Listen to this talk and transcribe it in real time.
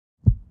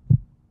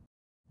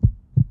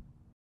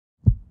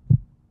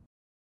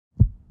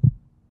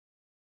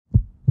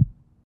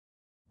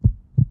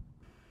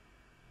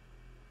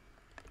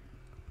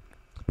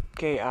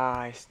Okay,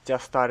 I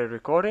just started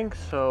recording,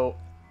 so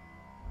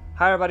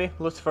hi everybody,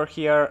 Lucifer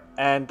here,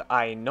 and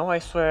I know I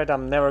swear that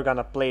I'm never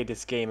gonna play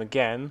this game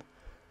again,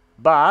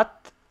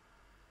 but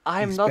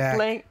I'm He's not back.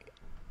 playing.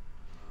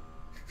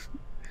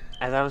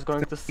 As I was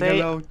going to Playing say,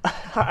 alone.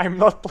 I'm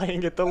not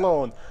playing it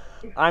alone.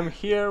 I'm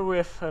here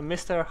with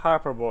Mr.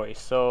 Harper Boy,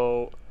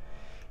 so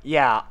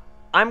yeah,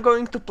 I'm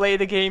going to play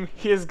the game.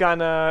 He's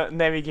gonna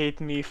navigate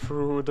me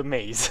through the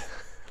maze,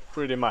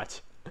 pretty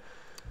much.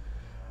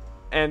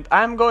 And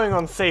I'm going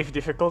on safe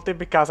difficulty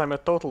because I'm a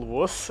total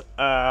wuss.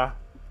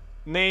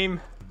 Name,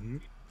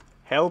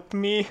 help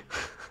me.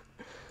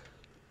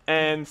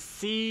 And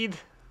seed,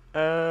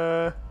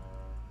 do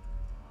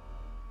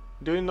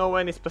you know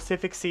any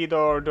specific seed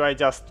or do I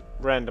just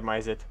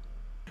randomize it?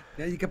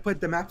 Yeah, you can put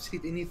the map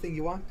seed anything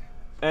you want.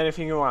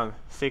 Anything you want.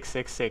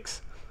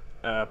 666.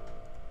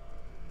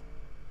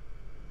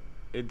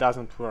 It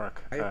doesn't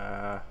work.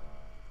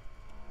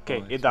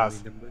 Okay, it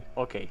does.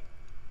 Okay,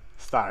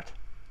 start.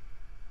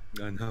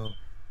 Oh no.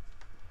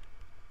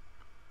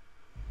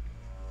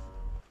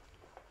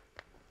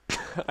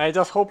 I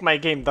just hope my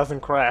game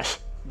doesn't crash,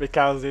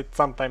 because it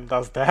sometimes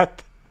does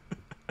that.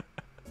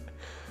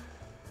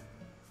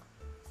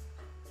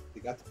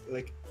 You got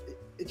like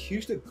it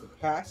used to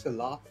crash a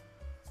lot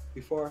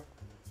before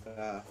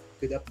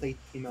good update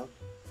came out.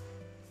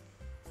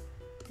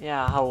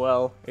 Yeah,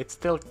 well, it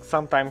still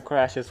sometimes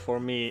crashes for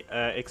me,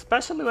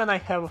 especially when I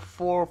have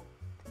 4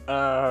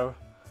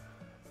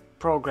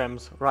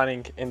 programs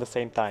running in the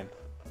same time.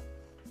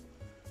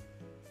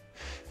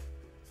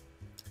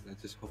 I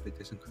just hope it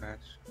doesn't crash.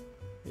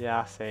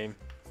 Yeah, same.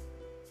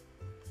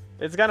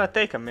 It's gonna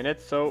take a minute,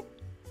 so...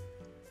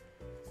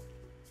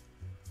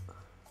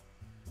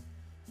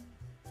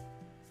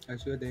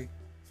 How's your day?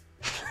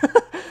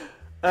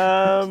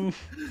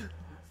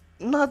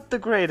 Not the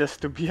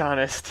greatest, to be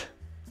honest.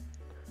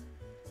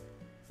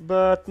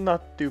 But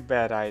not too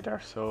bad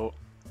either, so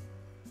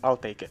I'll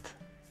take it.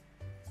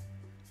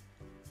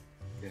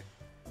 Yeah.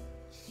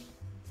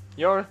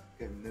 You're...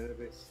 Getting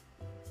nervous.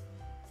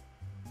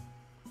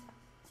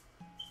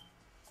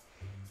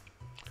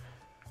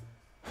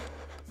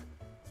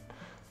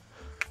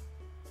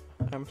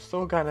 I'm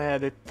still gonna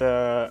edit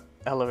the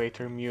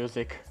elevator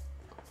music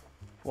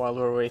while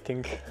we're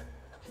waiting.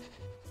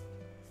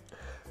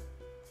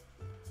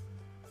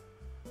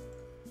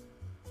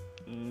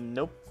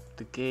 Nope,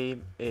 the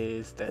game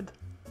is dead.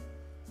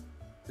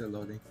 Still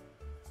loading.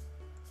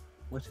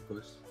 Once it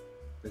goes,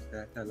 does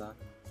that a lot?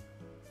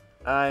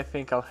 I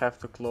think I'll have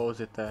to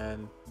close it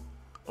and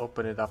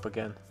open it up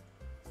again.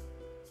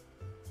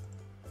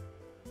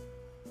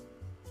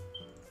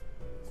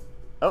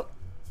 Oh,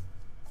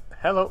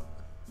 hello.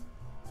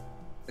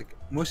 Like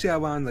mostly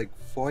around like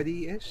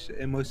 40-ish,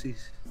 and mostly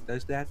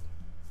does that.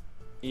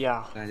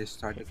 Yeah, And I just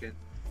start again.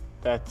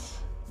 that's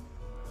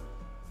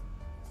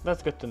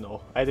good to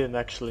know. I didn't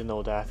actually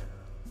know that.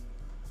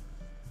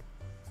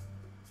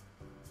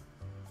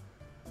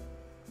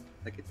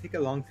 Like it take a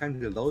long time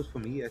to load for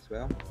me as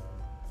well.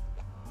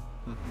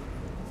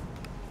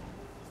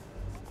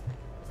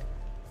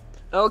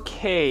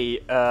 Okay,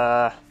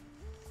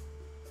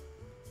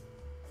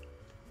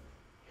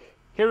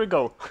 here we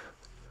go.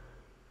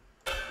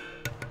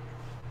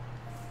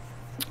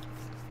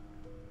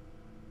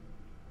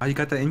 Oh, you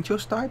got the intro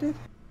started?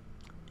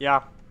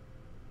 Yeah.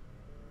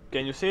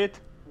 Can you see it?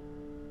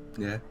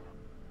 Yeah.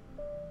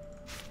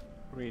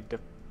 Read the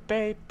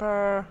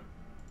paper.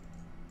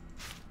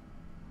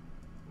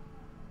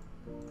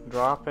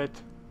 Drop it.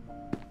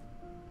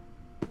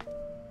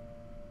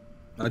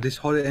 Oh, just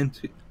hold it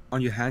on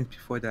your hand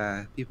before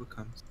the people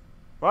comes.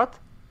 What?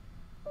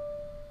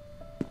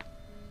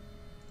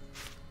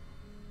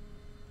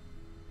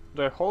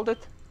 Do I hold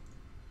it?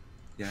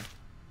 Yeah.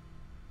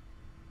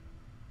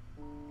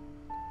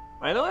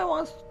 I know I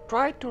once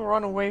tried to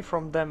run away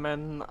from them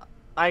and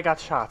I got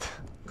shot.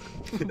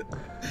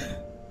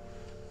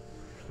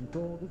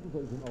 Control, this is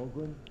Agent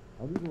Ogren.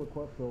 I need a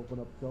request to open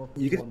up cell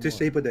You can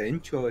disable the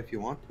intro if you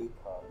want to.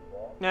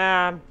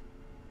 Nah,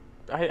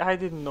 I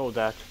didn't know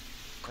that.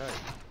 Hey,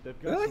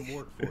 they've got some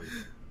work for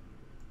you.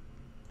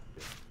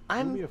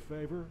 Do me a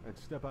favor and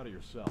step out of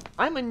your cell.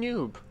 I'm a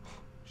noob.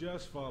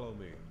 Just follow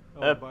me.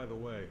 Oh, by the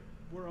way,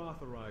 we're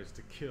authorized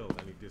to kill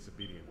any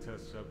disobedient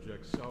test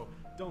subjects, so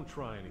don't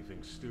try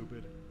anything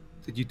stupid.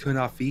 Did you turn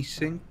off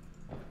VSync?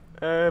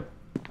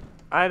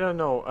 I don't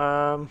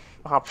know,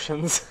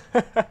 options.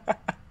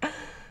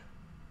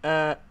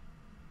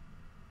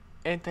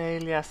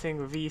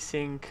 Anti-aliasing,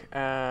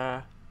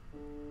 VSync,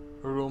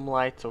 room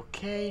lights,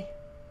 okay.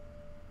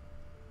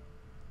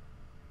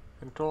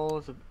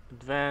 Controls,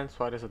 advanced,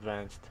 what is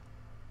advanced?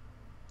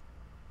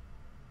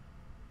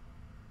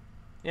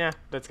 Yeah,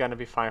 that's gonna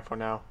be fine for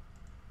now.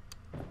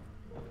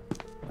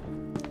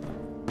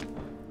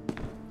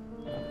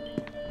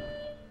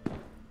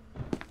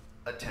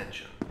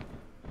 Attention.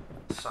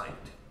 Site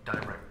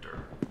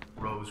Director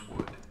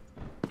Rosewood.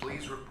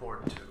 Please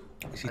report to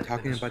Is he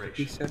talking about the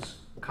pizza?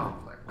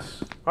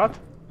 Complex. What?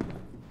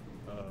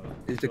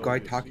 Is the guy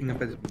talking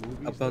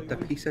about the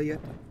pizza yet?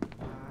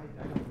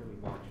 I don't really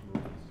watch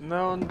movies.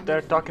 No,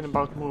 they're talking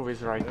about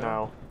movies right Yeah?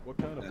 now. What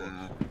kind of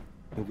books?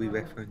 Movie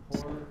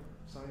reference. Horror,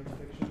 science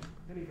fiction,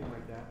 anything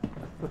like that.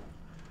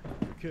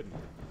 You're kidding.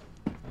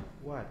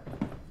 What?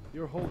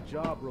 Your whole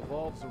job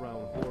revolves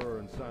around horror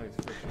and science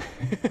fiction.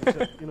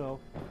 Except, you know,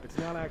 it's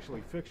not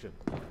actually fiction.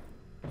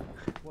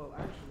 Well,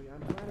 actually, I'm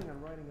planning on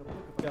writing a book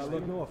about... Yeah,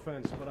 look, no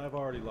offense, but I've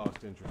already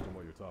lost interest in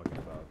what you're talking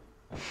about.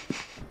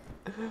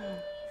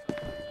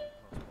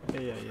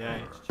 Yeah.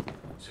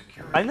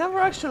 I never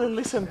actually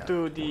listened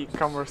to the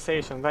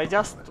conversations. I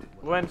just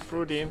went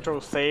through the intro,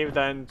 saved,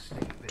 and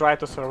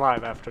tried to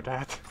survive after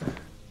that.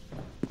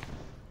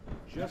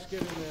 Just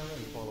get in there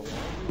and follow all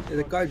Yeah,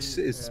 the guard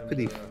is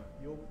pretty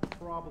you'll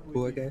probably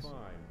cool, I be guess. fine.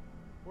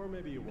 Or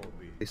maybe you won't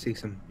be. They say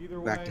some Either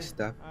wacky way,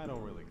 stuff. I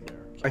don't really care.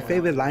 My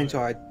favorite lines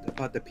are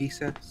about the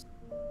pizza.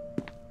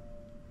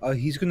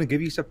 He's gonna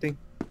give you something.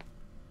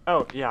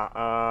 Oh,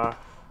 yeah,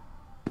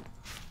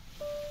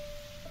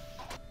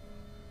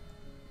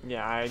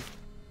 yeah,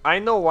 I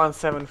know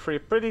 173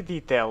 pretty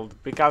detailed,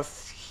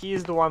 because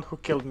he's the one who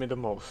killed me the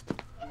most.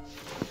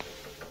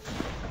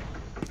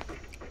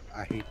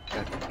 I hate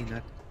that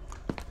peanut.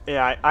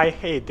 Yeah, I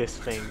hate this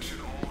thing.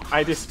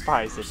 I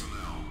despise it.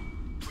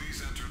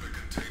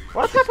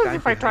 What happens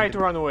if I try to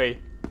run away?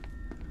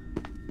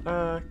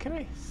 Can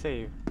I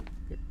save?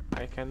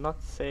 I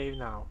cannot save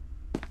now.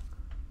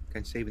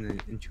 Can save in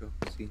an intro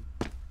scene.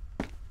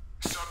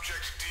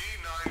 Subject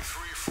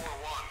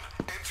D9341.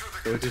 Enter the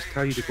They would just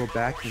tell you to go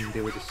back and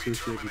they would just shoot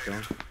you if you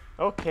don't.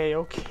 Okay.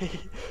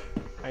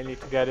 I need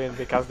to get in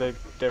because they're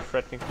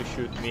threatening to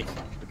shoot me.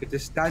 Look at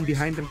this, stand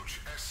behind them.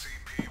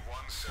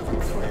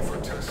 SCP-173 for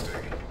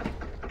testing.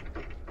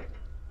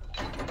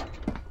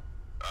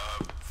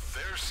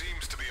 There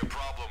seems to be a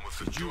problem with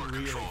the door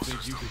control system.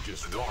 you could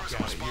just The doors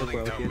must be Look, well,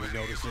 linked up here. with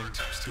noticing?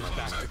 test He's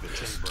back to the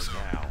chamber So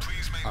now.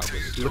 please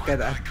maintain Look at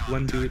that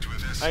one dude.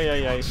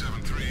 Aye.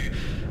 173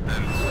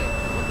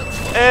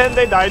 And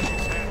they died.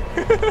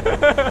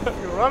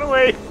 Run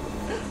away.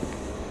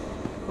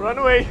 Run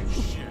away.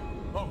 Shit.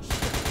 Oh, shit.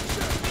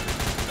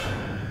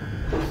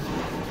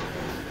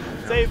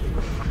 Save.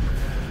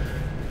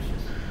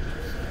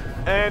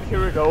 And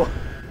here we go.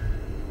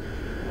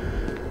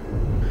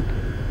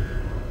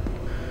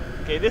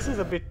 Okay, this is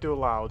a bit too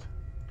loud.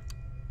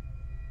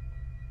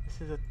 This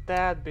is a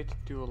tad bit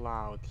too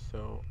loud,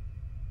 so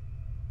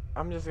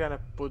I'm just gonna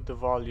put the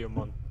volume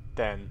on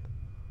 10.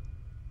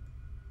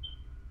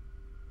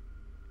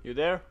 You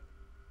there?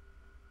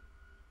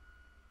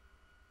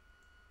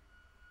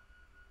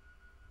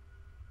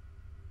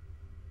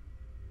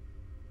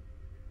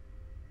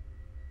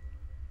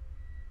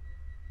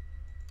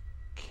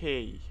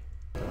 Okay.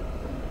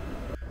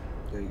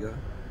 There you go.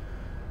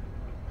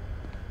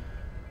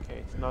 Okay,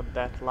 it's not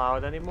that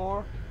loud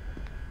anymore.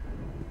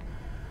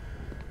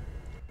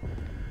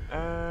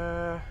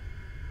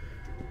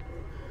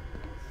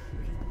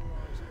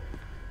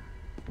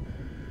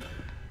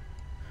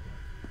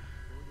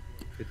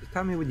 Okay, just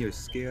tell me when you're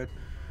scared.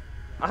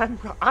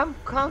 I'm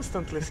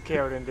constantly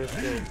scared in this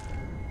game.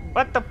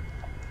 What the?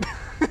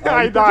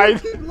 I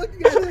died. Keep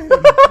looking at him.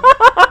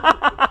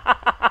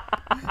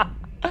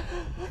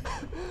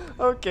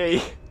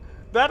 Okay,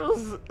 that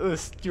was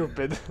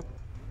stupid.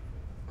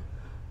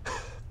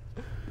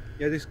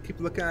 Yeah, just keep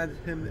looking at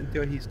him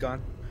until he's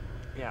gone.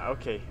 Yeah.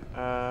 Okay.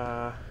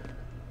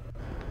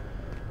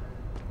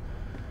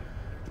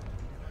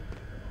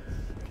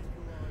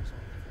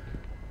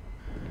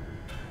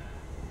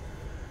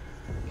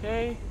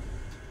 Okay.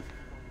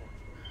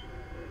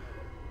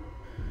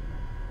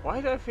 Why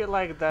do I feel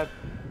like that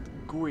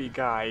gooey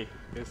guy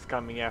is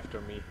coming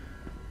after me?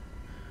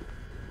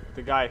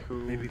 The guy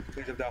who... Maybe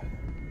because of the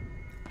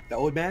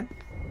old man.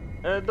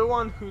 the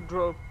one who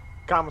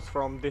comes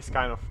from this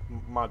kind of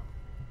mud.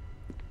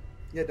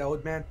 Yeah, the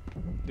old man.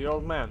 The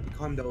old man.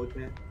 Call him the old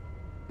man.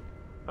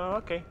 Oh,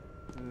 okay.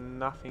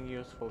 Nothing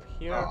useful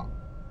here. Oh.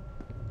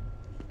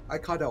 I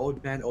call the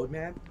old man old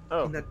man.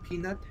 Oh.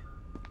 Peanut.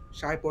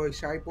 Shy boy.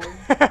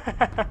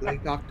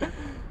 Like doctor.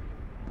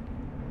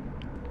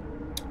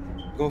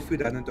 Go through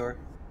the other door.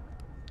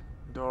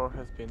 Door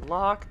has been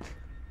locked.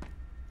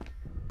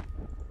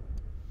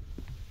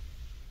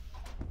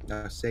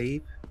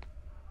 Save.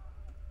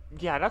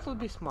 Yeah, that would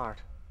be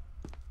smart.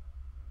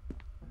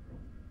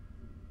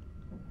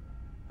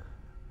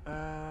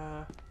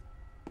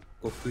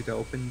 Go through the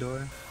open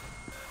door.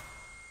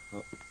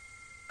 Oh.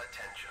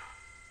 Attention.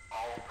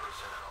 All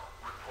personnel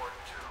report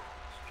to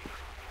speaker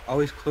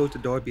Always close the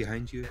door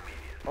behind you.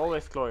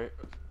 Always close.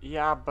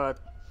 Yeah, but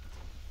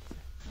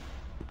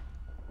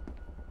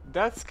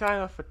that's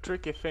kind of a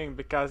tricky thing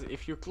because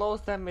if you close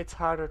them, it's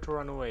harder to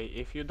run away.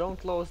 If you don't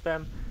close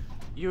them,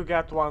 you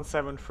get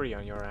 173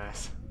 on your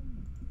ass.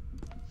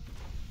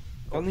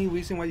 Only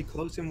reason why you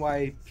close them,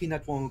 why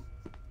Peanut won't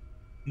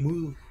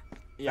move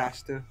Yeah.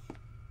 faster.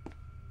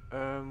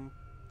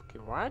 Okay,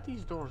 why are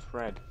these doors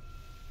red?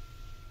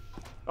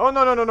 Oh,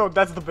 no,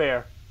 that's the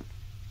bear.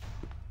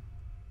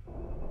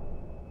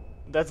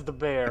 That's the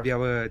bear. Have you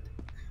ever...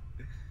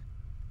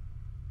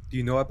 Do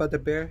you know about the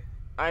bear?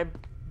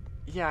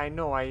 Yeah, I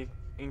know, I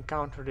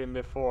encountered him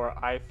before.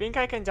 I think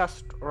I can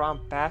just run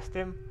past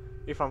him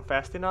if I'm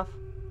fast enough.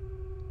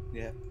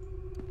 Yeah.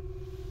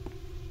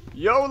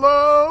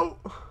 YOLO!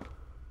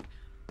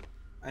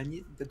 I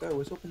need the door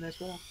was open as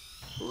well.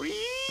 Whee!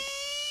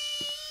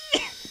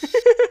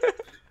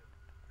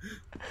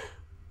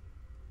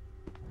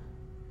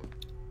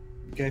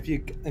 Okay, if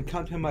you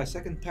encounter him a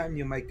second time,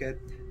 you might get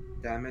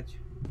damage.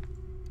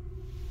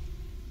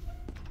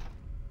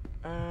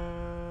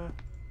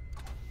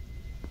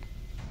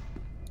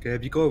 Okay,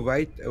 if you go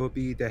right, it will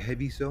be the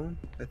heavy zone,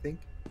 I think.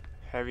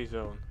 Heavy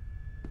zone.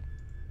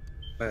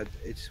 But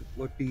it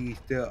would be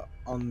still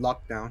on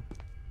lockdown.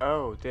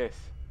 Oh, this.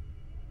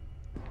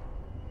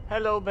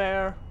 Hello,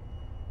 bear.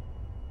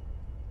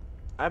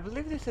 I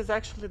believe this is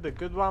actually the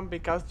good one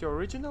because the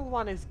original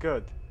one is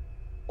good.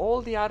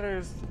 All the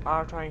others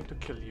are trying to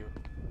kill you.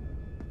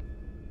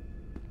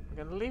 I'm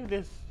gonna leave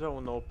this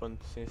zone open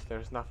since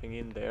there's nothing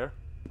in there.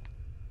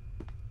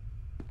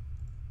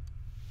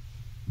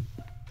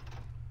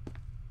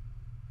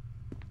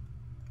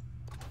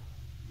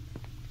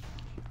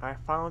 I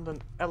found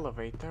an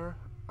elevator.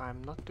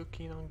 I'm not too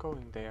keen on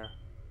going there.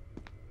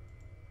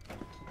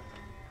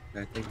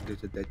 I think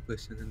there's a dead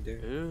person in there.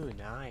 Ooh,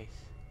 nice.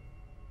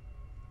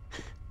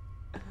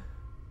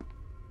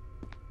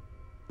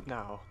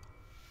 Now.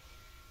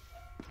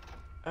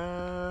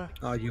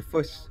 Oh, your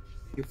first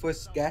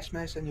gas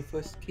mask and your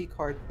first key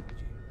card.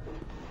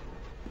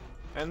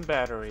 And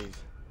batteries.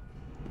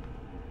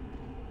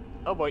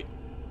 Oh boy.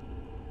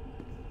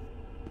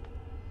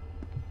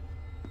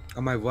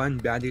 On my one,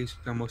 batteries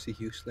are mostly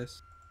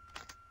useless.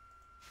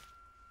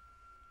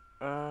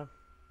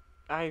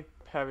 I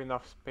have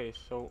enough space,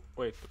 so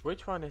wait,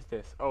 which one is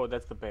this? Oh,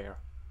 that's the bear.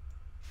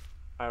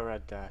 I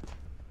read that.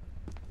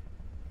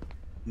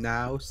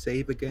 Now,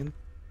 save again.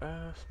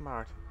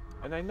 Smart.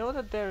 And I know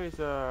that there is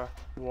a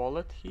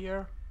wallet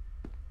here.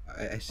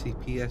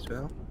 SCP as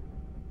well.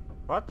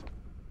 What?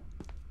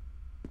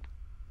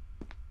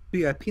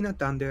 We got Peanut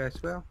down there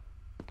as well.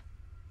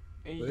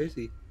 He- Where is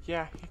he?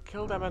 Yeah, he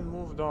killed them and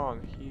moved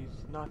on.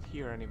 He's not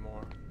here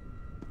anymore.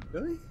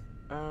 Really?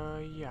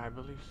 Yeah, I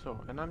believe so.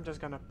 And I'm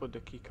just gonna put the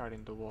keycard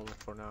in the wallet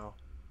for now.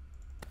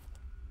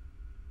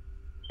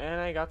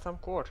 And I got some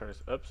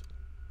quarters. Oops.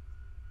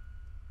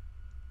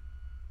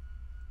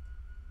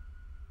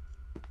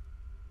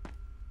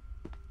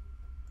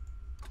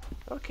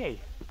 Okay.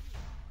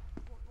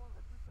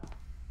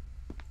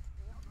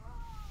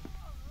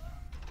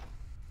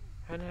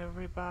 And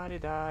everybody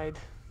died.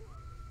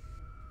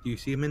 Do you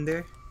see him in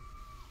there?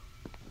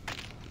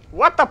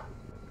 What the?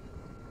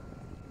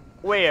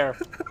 Where?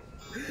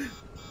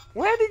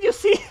 Where did you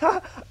see?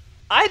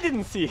 I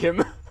didn't see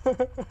him.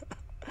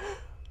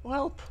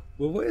 Welp.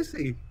 Well, where is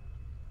he?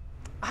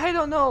 I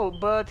don't know,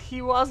 but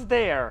he was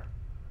there.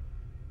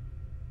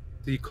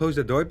 Did you close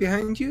the door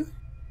behind you?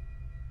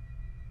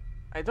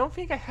 I don't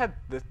think I had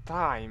the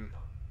time.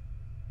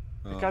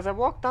 Oh. Because I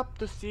walked up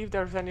to see if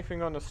there's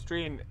anything on the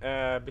screen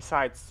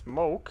besides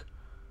smoke.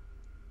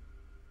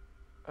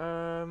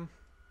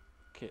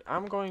 Okay,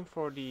 I'm going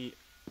for the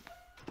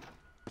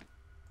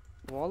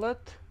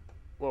wallet.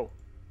 Whoa.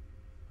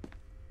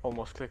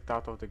 Almost clicked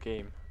out of the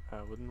game.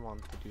 I wouldn't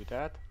want to do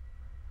that.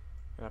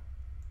 Gonna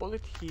pull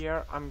it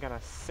here. I'm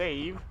gonna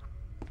save.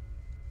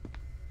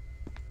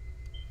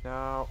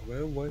 Now,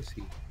 Where was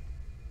he?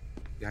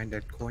 Behind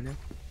that corner?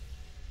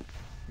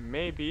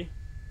 maybe.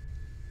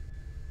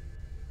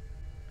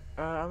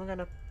 I'm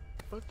gonna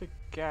put the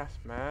gas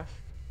mask.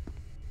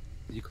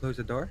 Did you close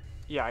the door?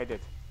 Yeah, I did.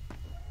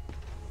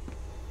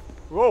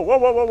 Whoa, whoa,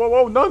 whoa, whoa, whoa,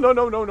 whoa! No, no,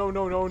 no, no, no,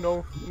 no, no,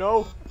 no,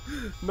 no,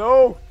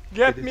 no!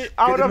 Get me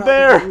out of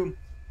there!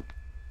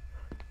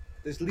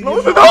 Just leave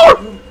Close him the out door!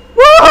 of the room.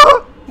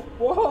 Ah!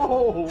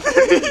 Whoa!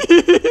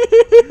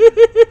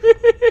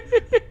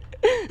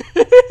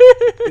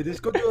 Okay, let's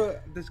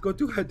go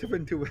to a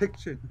different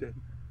direction then.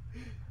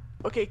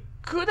 Okay,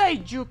 could I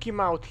juke him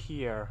out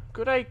here?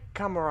 Could I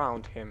come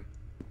around him?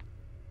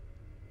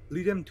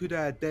 Lead him to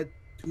the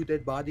two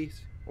dead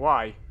bodies.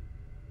 Why?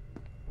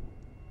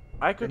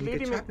 I could Then you lead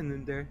get him in. trapped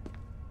in there.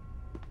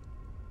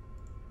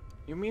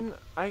 You mean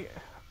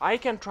I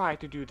can try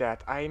to do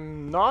that.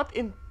 I'm not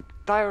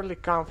entirely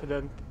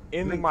confident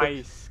in Link my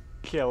it.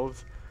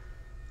 skills.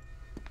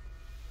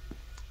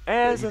 Yeah,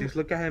 As you an just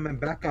look at him and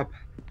back up.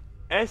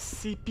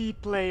 SCP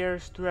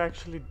players to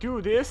actually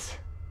do this.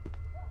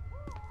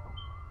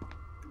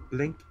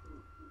 Blink.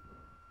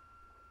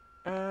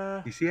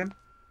 You see him?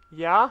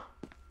 Yeah.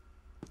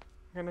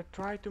 I'm gonna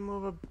try to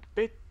move a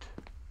bit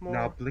more.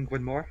 Now blink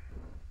one more.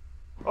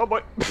 Oh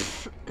boy.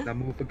 Now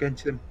move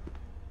against him.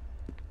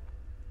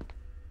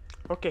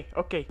 Okay,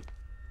 okay.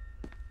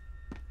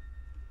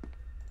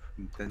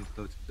 And then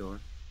close the door.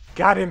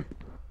 Got him.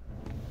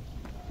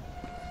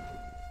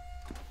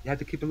 You have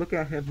to keep a look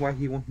at him while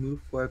he won't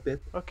move for a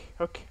bit. Okay,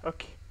 okay,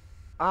 okay.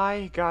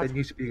 I got Then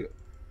you should be.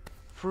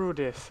 through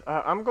this.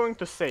 I'm going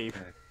to save.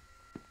 Okay.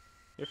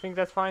 You think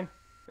that's fine?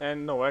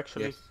 And no,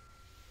 actually.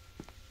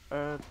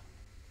 Yes.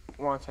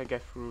 Once I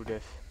get through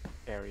this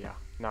area.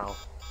 Now.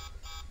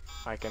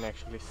 I can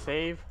actually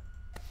save.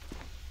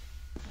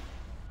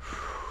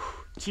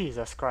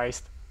 Jesus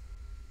Christ.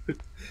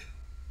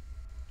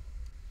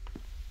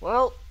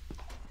 Well,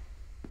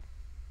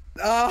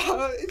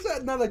 It's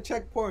another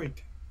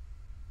checkpoint.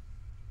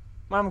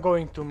 I'm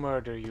going to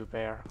murder you,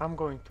 bear. I'm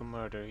going to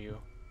murder you.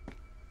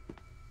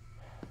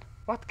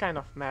 What kind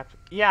of map?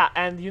 Yeah,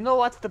 and you know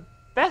what's the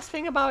best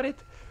thing about it?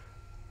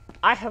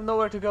 I have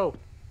nowhere to go.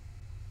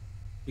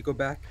 You go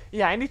back.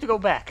 Yeah, I need to go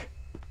back.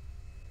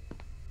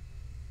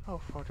 Oh,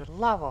 for the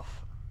love of...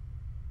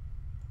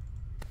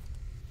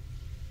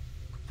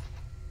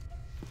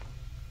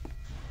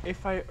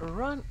 If I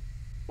run...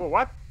 Oh,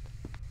 what?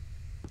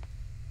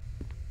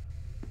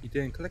 You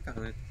didn't click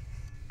on it.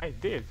 I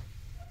did.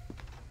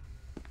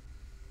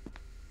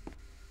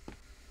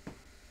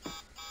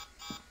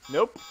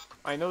 Nope.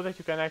 I know that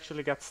you can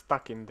actually get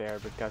stuck in there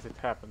because it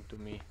happened to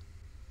me.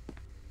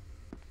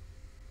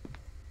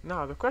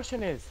 Now, the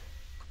question is...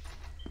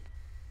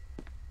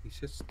 He's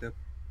just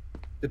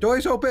the door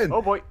is open.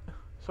 Oh boy!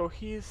 So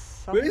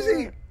he's Where is he?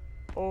 somewhere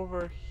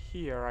over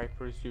here, I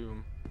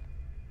presume.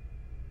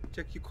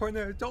 Check your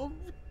corner. Don't.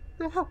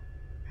 No.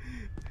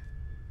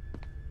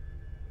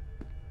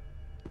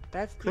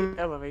 That's the Close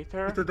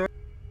elevator. the door.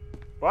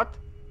 What?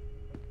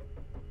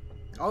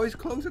 Always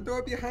close the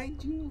door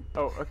behind you.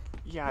 Oh,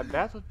 yeah,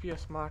 that would be a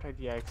smart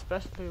idea,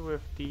 especially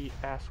with the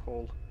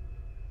asshole.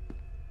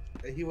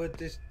 He would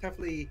just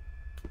definitely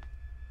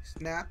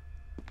snap.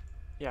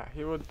 Yeah,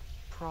 he would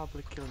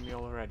probably kill me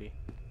already.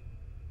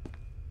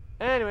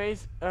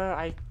 Anyways,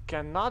 I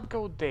cannot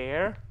go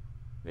there.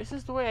 This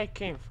is the way I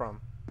came from.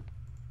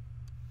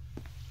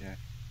 Yeah.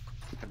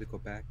 Have to go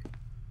back.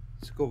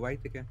 Let's go right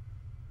again.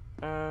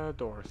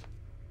 Doors.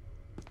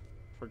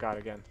 Forgot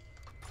again.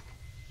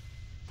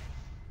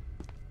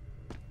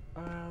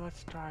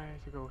 Let's try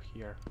to go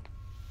here.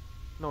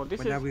 No, this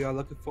But now is... we are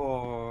looking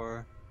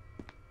for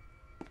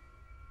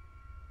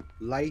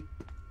light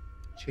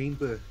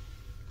chamber.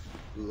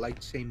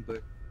 Light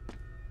chamber.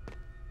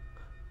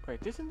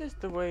 Wait, isn't this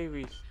the way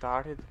we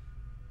started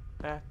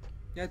at?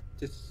 Yeah,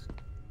 just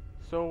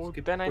So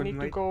skip then I going need to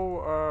right.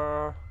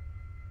 go,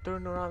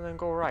 turn around and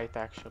go right,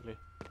 actually.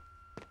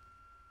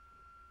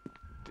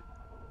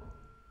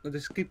 no,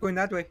 just keep going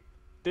that way.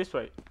 This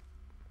way.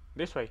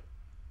 This way.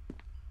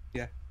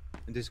 Yeah,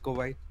 and just go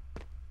right.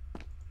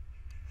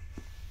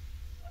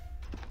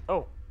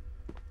 Oh.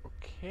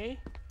 Okay.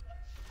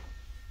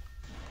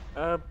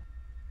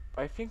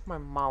 I think my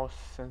mouse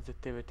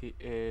sensitivity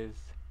is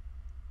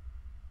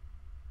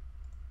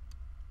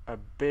a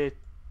bit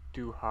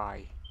too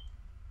high.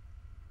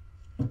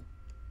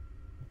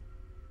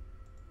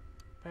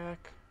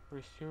 Back,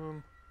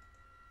 resume.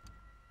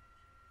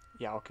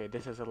 Yeah, okay,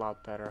 this is a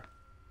lot better.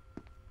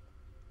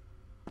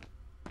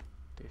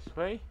 This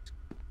way.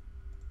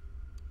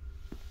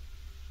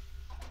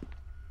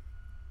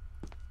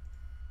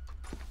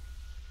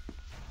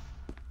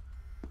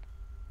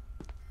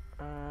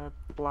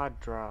 Blood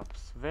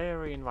drops.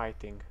 Very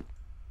inviting.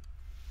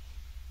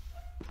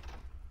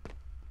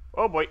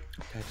 Oh boy.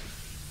 That's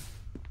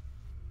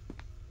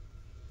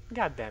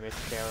God damn it,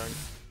 Karen.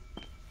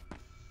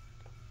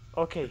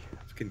 Okay.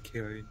 fucking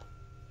carry.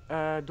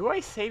 Do I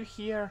save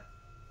here?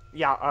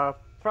 Yeah,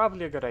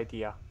 probably a good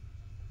idea.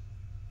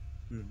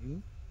 Mm-hmm.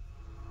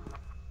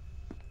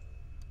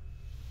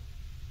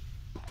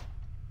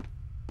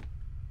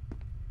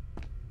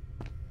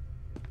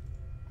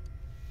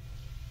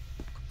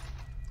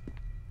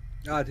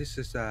 Ah, this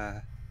is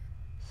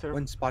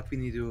one spot we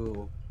need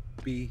to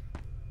be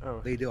Oh,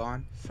 later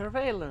on.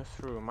 surveillance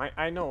room.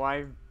 I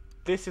know.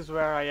 This is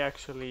where I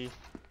actually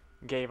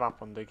gave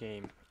up on the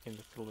game, in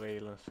the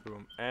surveillance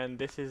room, and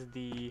this is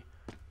the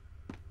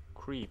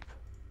creep.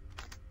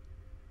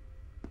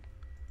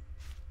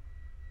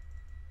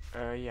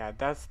 Yeah,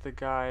 that's the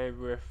guy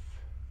with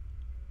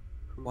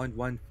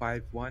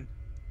 1151.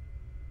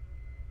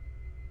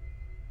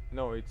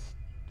 no, it's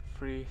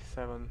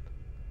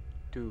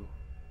 372.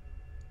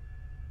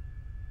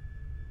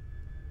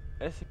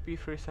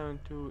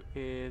 SCP-372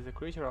 is a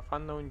creature of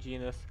unknown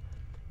genus.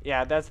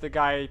 Yeah, that's the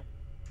guy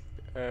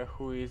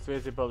who is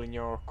visible in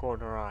your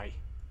corner eye.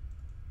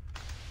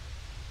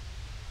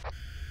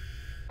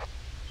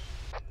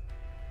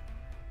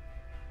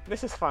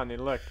 This is funny,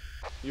 look.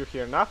 You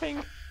hear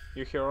nothing,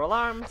 you hear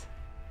alarms,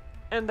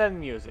 and then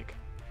music.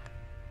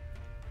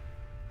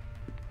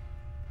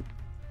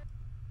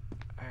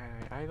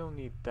 I don't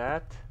need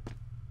that.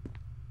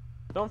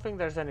 Don't think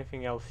there's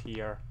anything else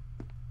here.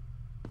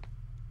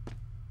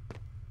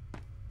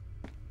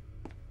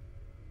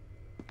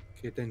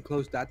 Okay, then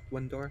close that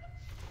one door.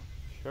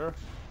 Sure.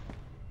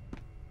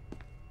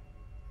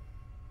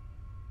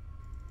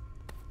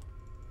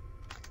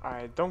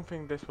 I don't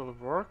think this will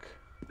work.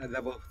 At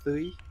level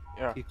 3,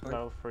 Yeah, key card.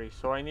 level 3.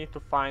 So I need to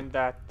find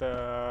that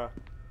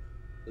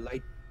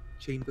Light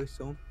chamber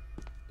zone.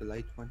 The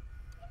light one.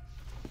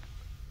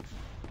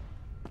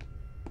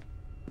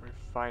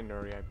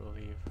 refinery, I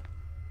believe.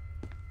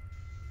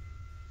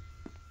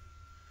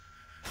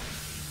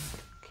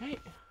 Okay.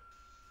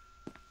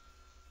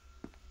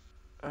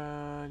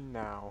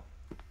 Now.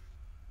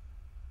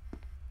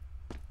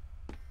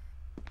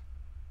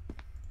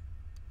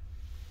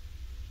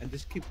 And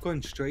just keep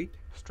going straight.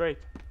 Straight.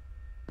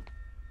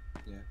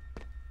 Yeah.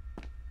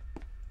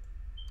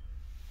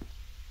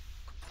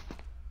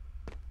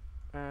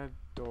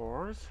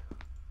 Doors.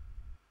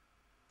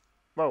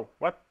 Whoa,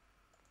 what?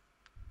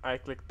 I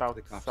clicked Click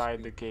off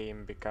outside the screen.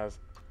 game because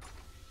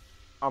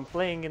I'm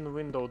playing in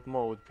windowed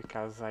mode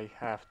because I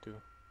have to.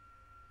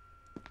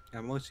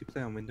 I mostly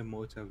play on window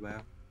modes as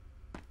well.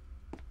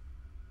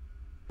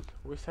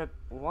 We said,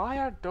 why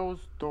are those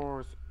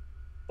doors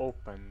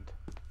opened?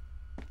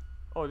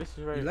 Oh, this is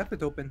You where left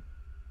it open.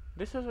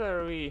 we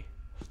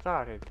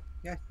started.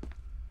 Yeah.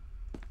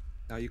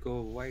 Now you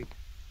go right.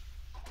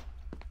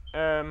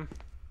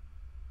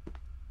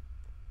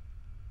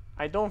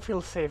 I don't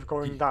feel safe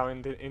going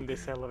down in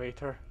this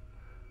elevator.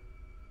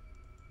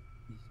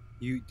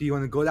 Do you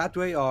want to go that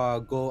way or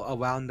go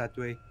around that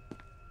way?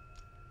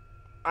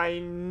 I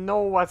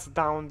know what's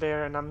down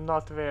there and I'm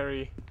not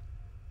very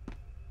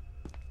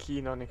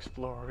keen on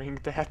exploring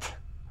that.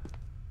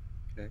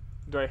 Okay.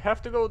 Do I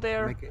have to go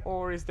there Make it.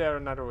 or is there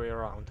another way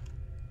around?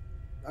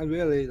 I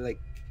really like.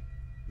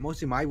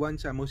 Mostly my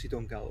ones. I mostly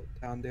don't go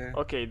down there.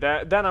 Okay,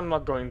 then I'm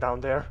not going down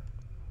there.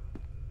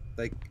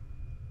 Like,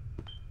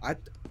 I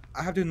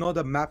I have to know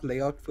the map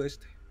layout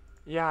first.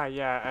 Yeah,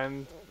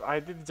 and I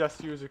did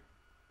just use it.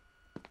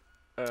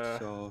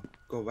 So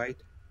go right.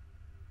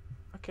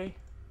 Okay.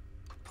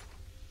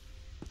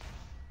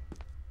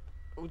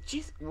 Oh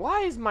jeez,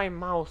 why is my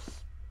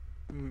mouse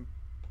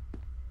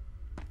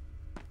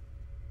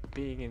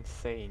being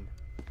insane?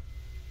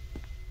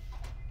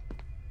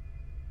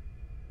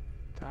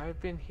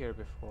 I've been here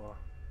before.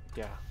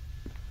 Yeah.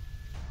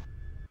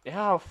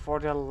 Yeah, for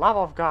the love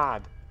of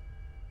God.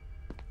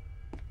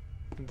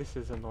 This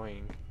is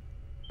annoying.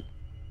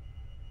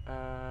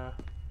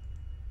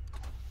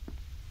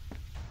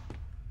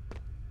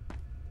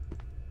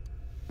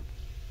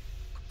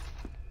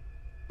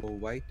 Go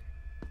right.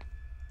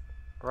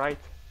 Right.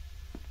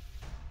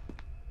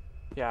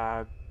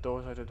 Yeah,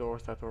 those are the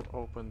doors that were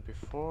opened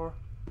before.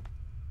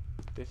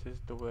 This is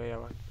the way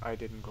I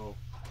didn't go.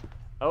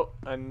 Oh,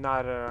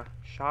 another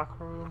shock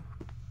room.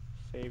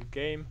 Save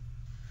game.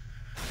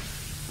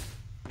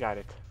 Got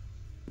it.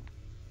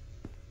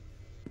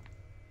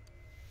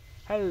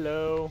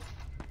 Hello.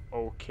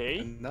 Okay.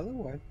 Another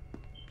one.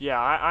 Yeah,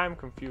 I'm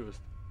confused.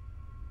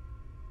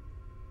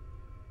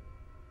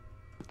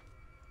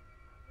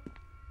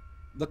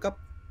 Look up.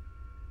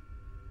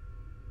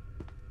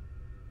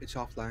 It's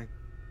offline.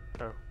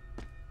 Oh.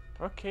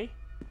 Okay.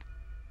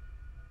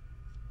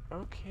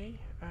 Okay.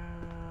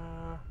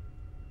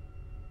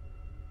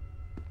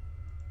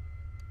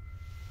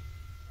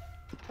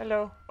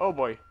 Hello. Oh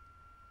boy.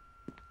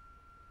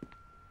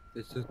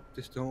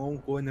 Just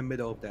don't go in the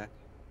middle of that.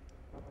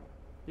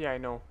 Yeah, I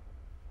know.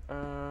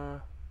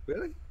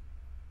 Really?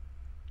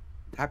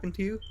 It happened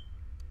to you?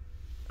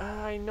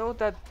 I know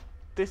that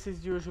this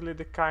is usually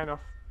the kind of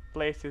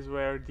places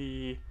where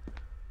the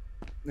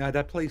Nah,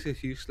 that place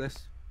is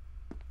useless.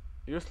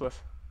 useless.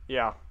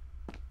 Yeah.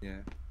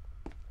 Yeah.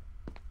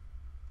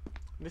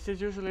 This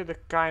is usually the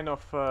kind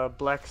of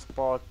black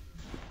spot,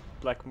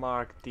 black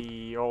mark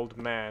the old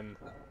man.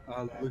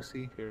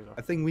 Lucy. appears on.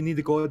 I think we need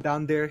to go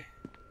down there,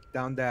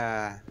 down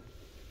the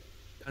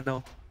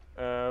tunnel.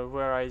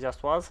 Where I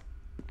just was.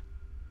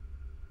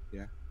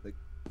 Yeah. Like,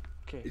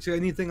 Okay. is there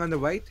anything on the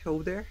right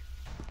over there?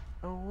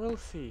 Oh, we'll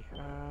see.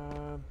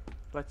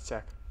 Let's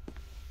check.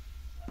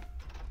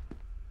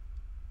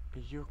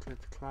 Euclid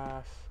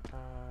class,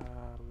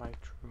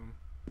 Lightroom.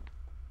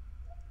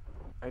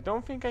 I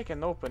don't think I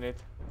can open it.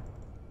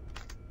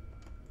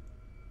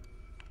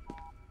 I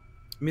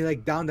mean,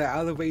 like down the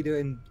elevator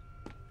and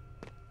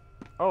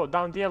Oh,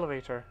 down the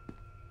elevator.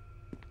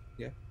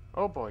 yeah.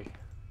 Oh boy.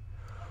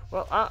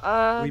 Well,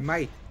 We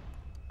might.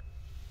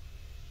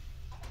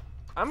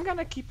 I'm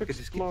gonna keep Because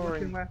just keep exploring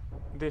looking left.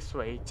 this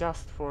way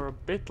just for a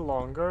bit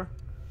longer.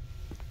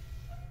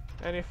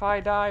 And if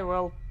I die,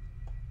 well,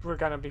 we're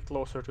gonna be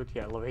closer to the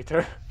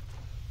elevator.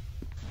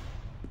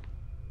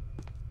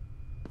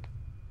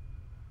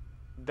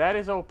 That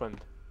is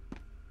opened.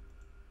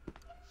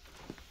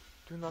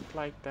 Do not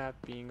like that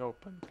being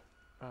opened.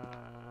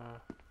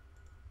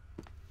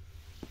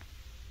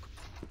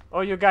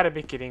 Oh, you gotta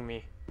be kidding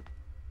me.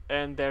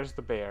 And there's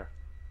the bear.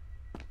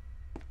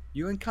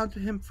 You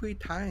encountered him 3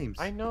 times.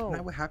 I know.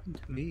 Now what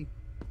happened to me?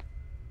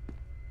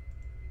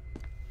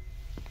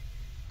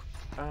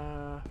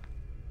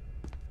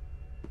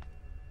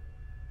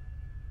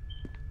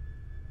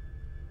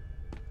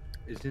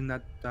 Isn't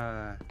that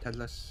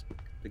tell us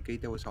the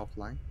gate that was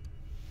offline?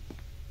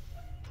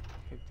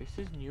 Okay, this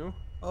is new.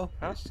 Oh,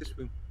 Huh? it's this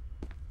room.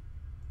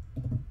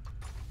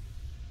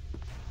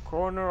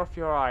 Corner of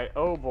your eye.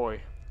 Oh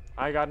boy.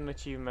 I got an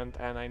achievement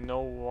and I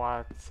know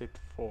what's it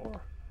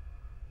for.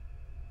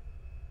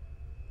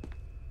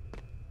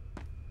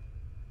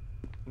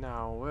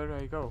 Now, where do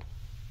I go?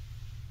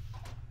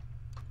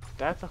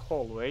 That's a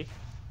hallway.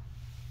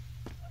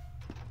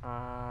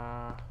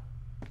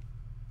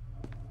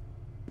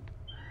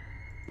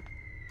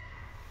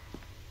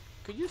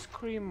 Could you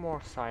scream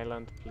more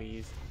silent,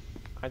 please?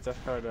 I just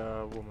heard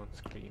a woman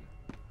scream.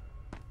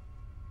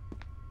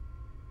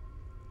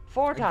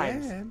 4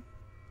 times. Again?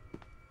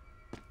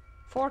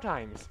 4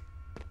 times.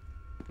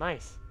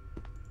 Nice.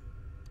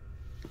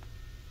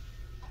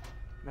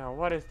 Now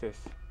what is this?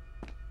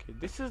 Okay,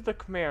 this is the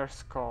Khmer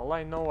skull.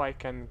 I know I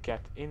can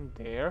get in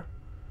there.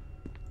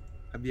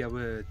 Have you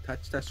ever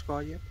touched that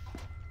skull yet?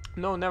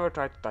 No, never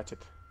try to touch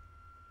it.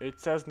 It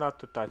says not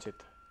to touch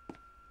it.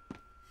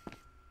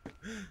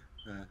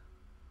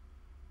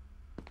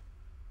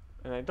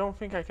 And I don't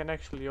think I can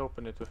actually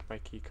open it with my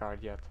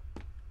keycard yet.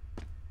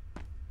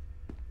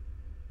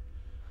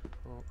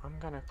 Oh, I'm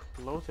gonna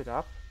close it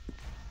up.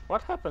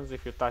 What happens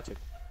if you touch it?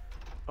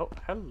 Oh,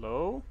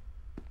 hello.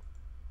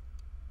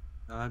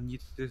 You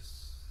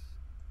just...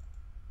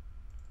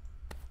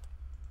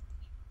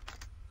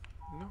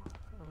 No,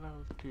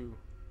 level 2.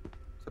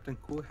 Something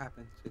cool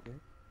happens today.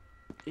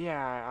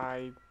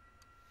 Yeah,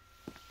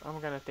 I'm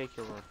gonna take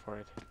your word for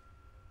it.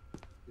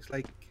 It's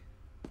like...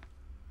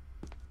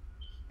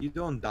 You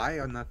don't die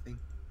or nothing.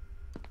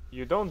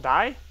 You don't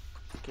die?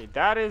 Okay,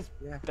 that is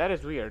Yeah.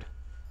 weird.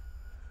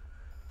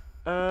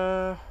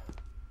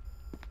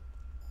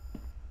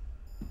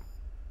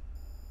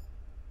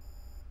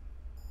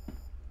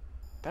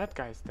 That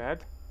guy's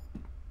dead.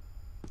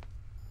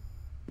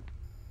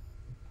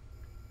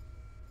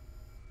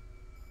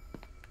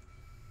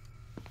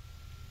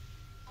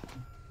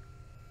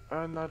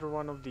 Another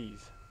one of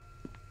these.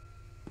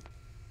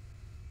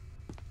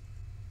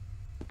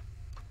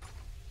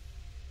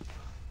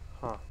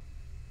 Huh.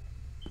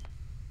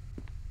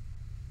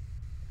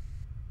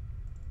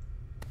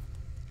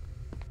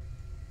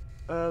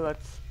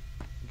 Let's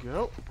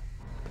go.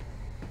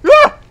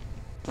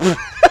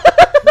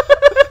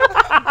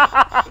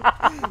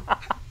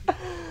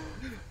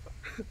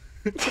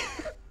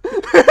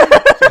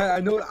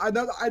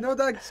 I know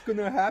that's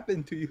gonna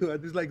happen to you. I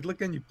just like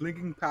look at you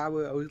blinking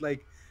power. I was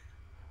like,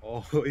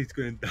 oh, he's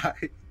gonna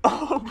die.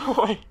 Oh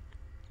boy.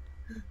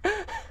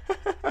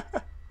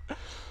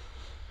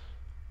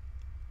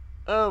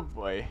 Oh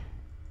boy.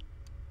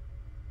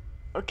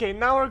 Okay,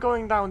 now we're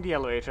going down the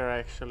elevator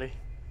actually.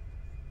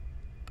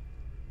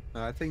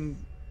 I think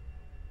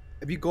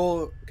if you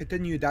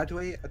continue that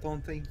way, I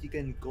don't think you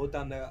can go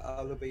down the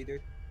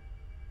elevator.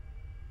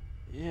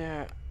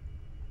 Yeah.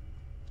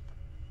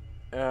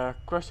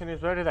 Question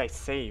is, where did I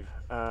save?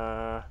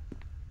 I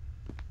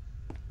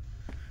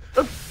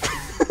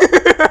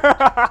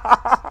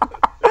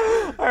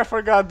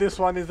forgot this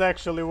one is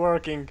actually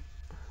working.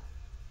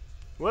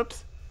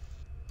 Whoops.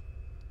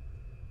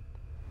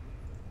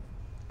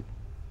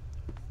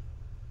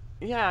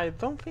 Yeah, I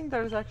don't think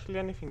there's actually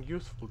anything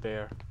useful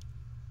there.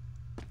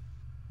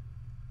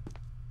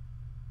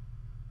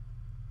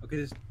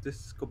 Okay,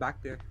 just go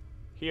back there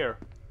Here.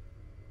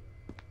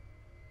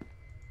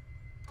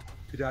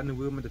 to the other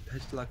room where the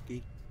Tesla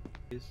gate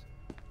is.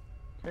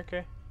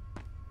 Okay.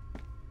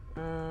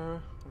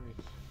 Wait.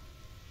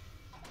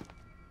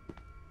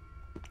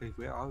 Wait,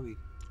 where are we?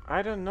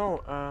 I don't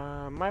know.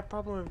 My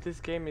problem with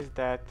this game is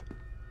that...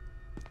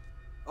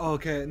 Oh,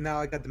 okay, now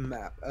I got the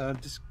map.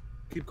 Just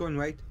keep going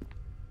right.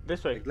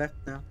 This way. Like left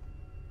now.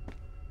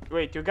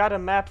 Wait, you got a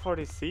map for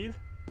this seed?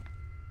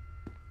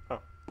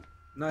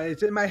 No,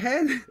 it's in my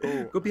head.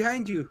 Oh. Go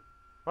behind you.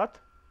 What?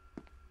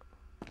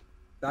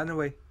 The other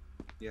way.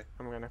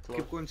 I'm gonna close.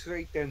 Keep going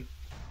straight then.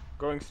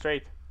 Going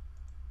straight.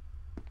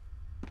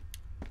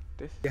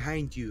 This?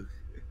 Behind you.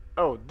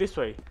 Oh, this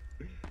way.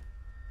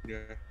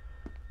 Yeah.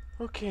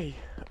 Okay.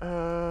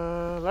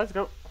 Let's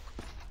go.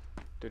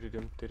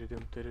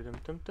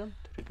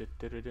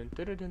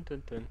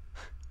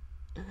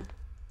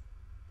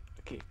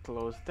 Okay,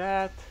 close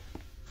that.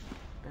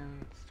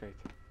 And straight.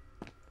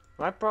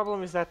 My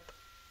problem is that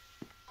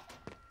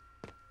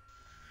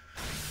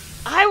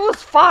I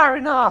was far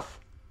enough!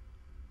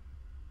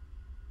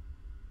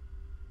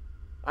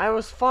 I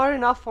was far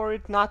enough for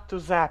it not to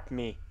zap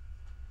me.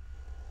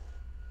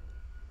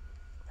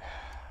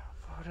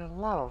 For the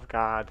love of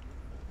God.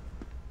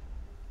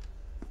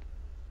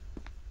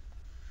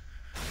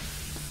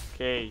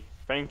 Okay,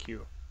 thank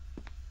you.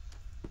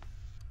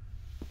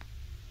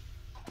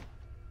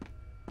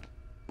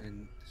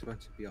 And this one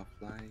should be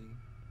offline.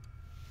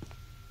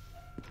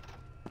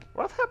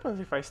 What happens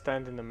if I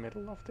stand in the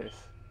middle of this?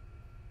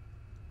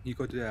 You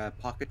go to the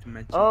pocket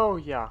dimension. Oh,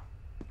 yeah.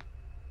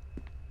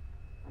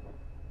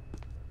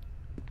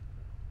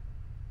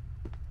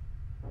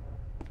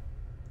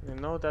 You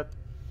know that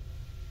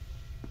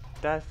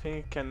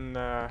thing can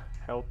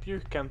help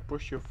you, can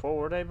push you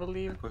forward, I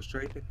believe, Go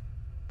straight.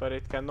 but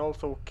it can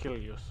also kill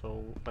you,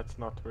 so let's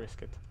not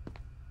risk it.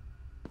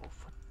 Oh,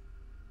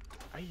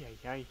 ay,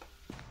 ay, ay.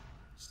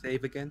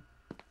 Save again.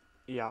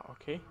 Yeah,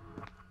 okay.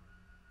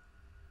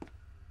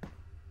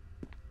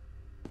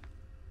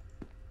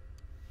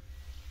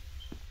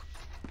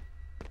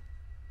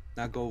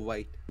 Now go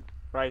right.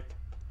 Right.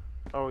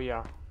 Oh,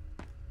 yeah.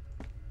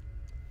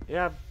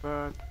 Yeah,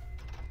 but...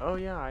 Oh,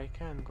 yeah, I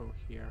can go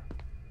here.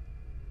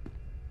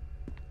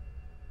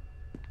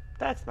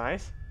 That's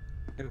nice.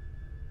 Yeah.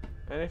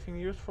 Anything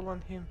useful on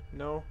him?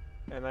 No.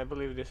 And I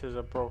believe this is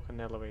a broken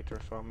elevator,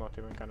 so I'm not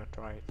even gonna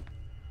try it.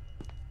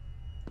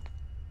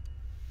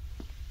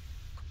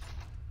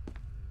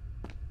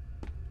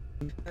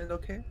 Internet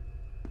okay?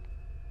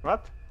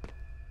 What?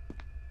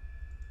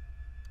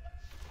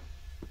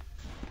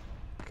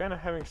 Kinda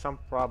having some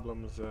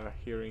problems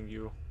hearing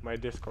you. My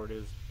Discord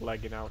is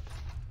lagging out.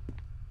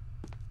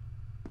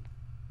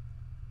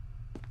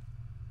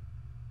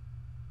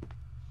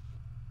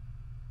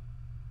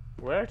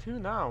 Where to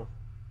now?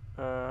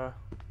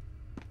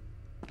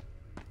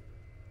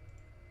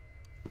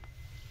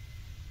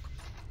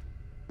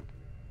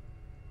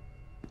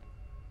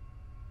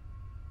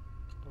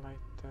 Light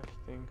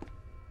testing.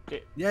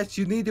 Okay. Yes,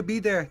 you need to be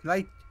there.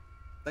 Light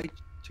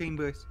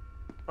chambers.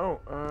 Oh,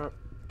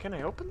 can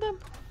I open them?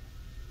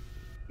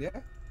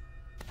 Yeah,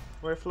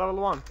 With level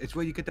 1. it's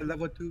where you get the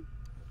level 2.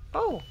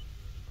 Oh!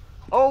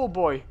 Oh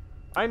boy!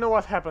 I know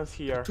what happens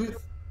here.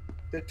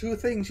 The two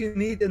things you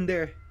need in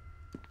there.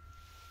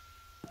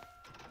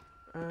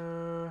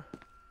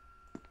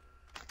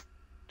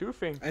 Two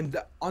things. And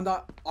on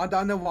the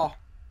other wall.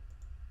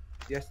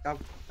 Yes, that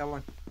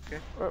one. Okay.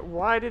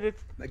 Why did it...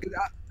 Get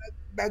out!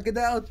 Get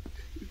out!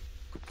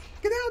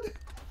 Get out!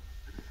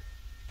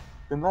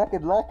 Then lock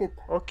it.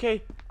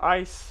 Okay,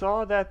 I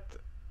saw that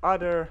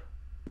other...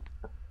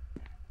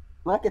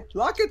 Lock it!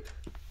 Lock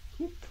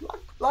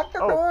the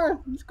Oh.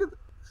 door!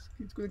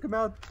 He's gonna come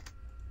out.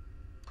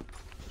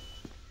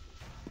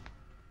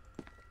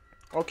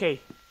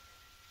 Okay.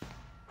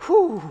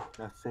 Whew!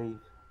 Not safe.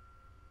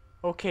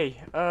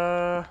 Okay,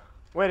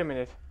 wait a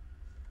minute.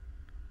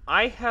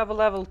 I have a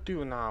level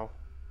 2 now.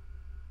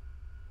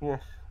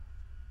 Yes.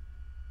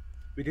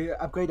 We can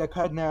upgrade our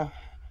card now.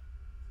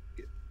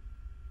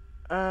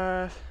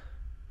 The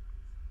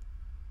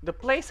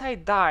place I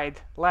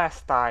died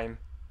last time,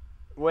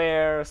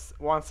 where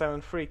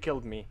 173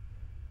 killed me,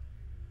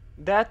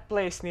 that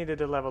place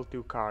needed a level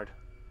 2 card.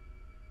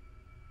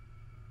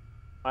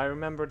 I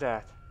remember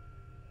that.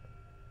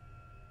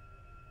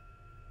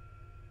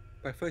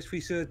 But first we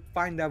should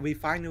find that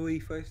refinery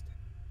first.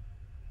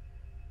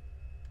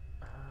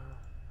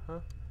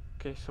 Huh?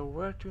 Okay, so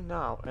where to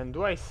now? And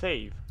do I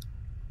save?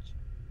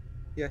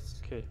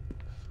 Yes. Okay.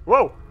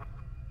 Whoa!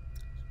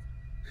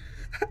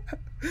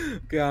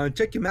 Okay,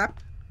 check your map.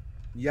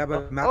 You have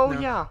a map oh now.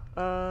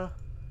 yeah.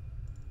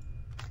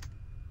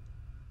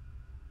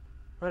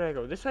 Where did I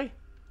go? This way?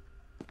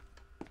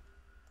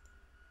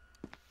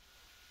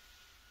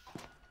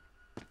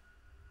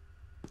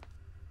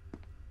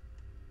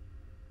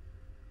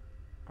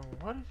 Oh,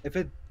 what is... If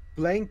it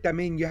blanked, I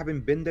mean you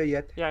haven't been there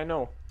yet. Yeah, I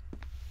know.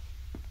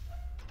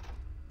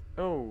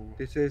 Oh.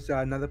 This is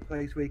another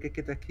place where you can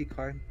get a key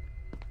card.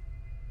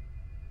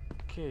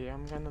 Okay,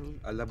 I'm gonna...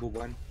 A level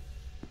 1.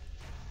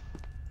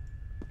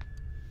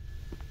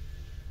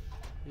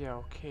 Yeah,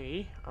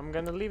 okay. I'm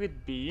gonna leave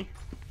it be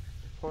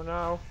for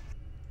now.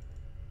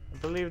 I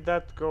believe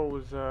that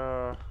goes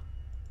to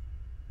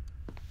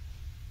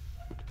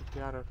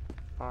the other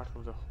part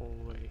of the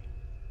hallway.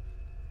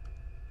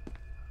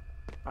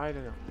 I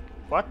don't know.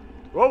 What?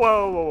 Whoa,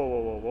 whoa, whoa, whoa,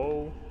 whoa, whoa,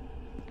 whoa.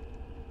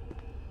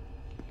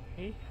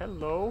 Okay,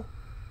 hello.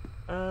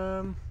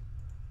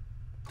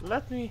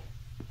 Let me...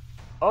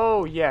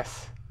 Oh,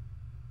 yes.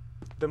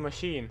 The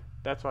machine.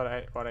 That's what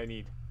I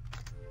need.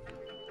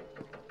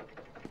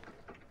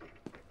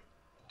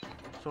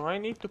 So I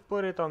need to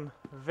put it on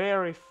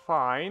very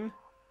fine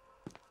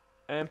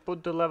and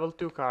put the level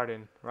 2 card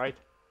in, right?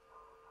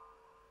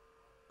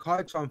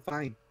 Cards on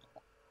fine.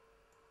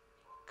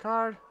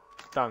 Card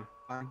done.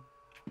 Fine.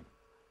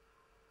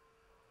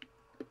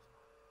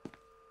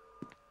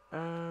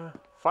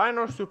 Fine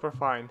or super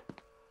fine?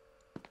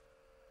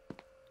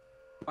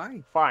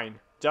 Fine. Fine,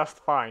 just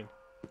fine.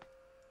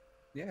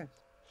 Yes.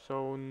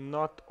 So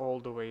not all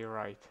the way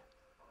right.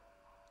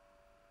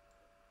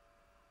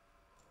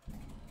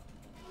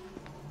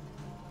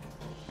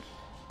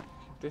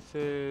 This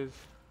is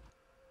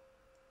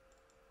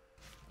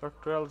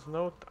Dr. L's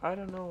note. I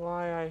don't know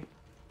why I...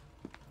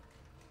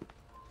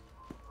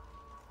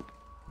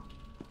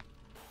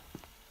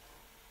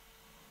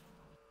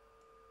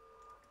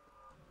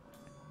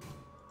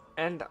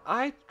 And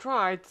I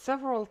tried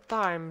several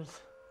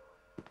times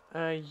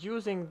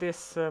using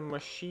this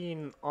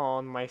machine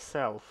on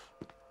myself.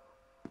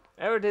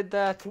 Ever did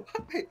that?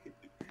 Why?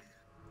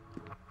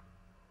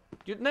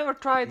 You'd never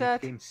tried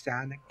that? Game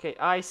Sonic. Okay,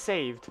 I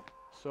saved.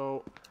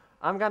 So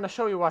I'm gonna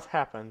show you what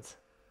happens.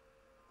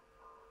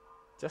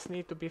 Just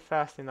need to be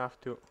fast enough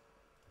to...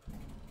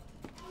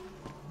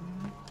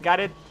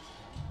 Got it?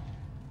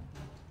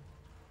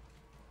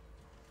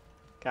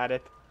 Got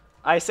it.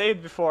 I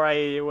saved before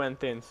I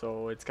went in,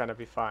 so it's gonna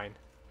be fine.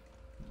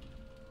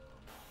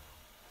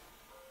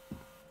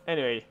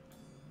 Anyway,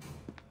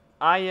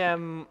 I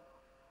am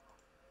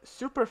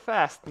super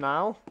fast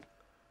now,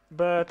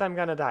 but I'm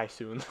gonna die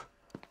soon.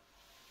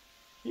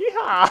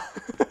 Yeah!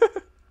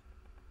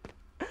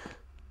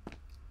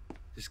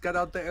 Just got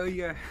out the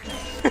area.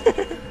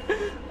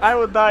 I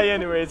would die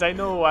anyways. I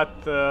know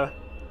what.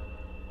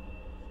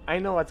 I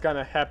know what's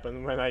gonna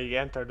happen when I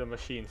enter the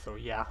machine. So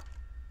yeah.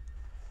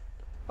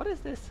 What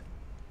is this?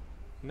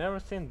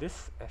 Never seen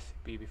this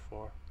SCP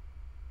before.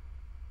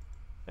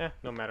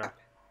 No matter.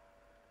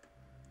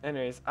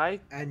 Anyways,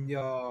 And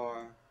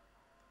your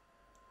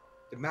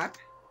the map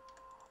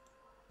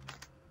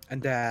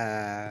and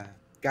the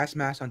gas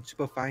mask on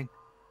Superfine.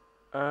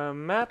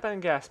 Map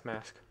and gas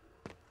mask.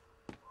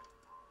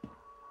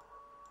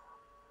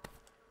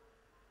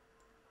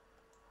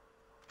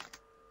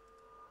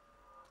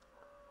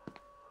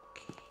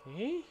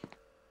 Okay.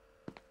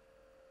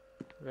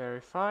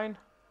 Very fine.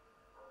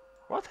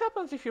 What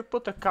happens if you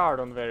put a card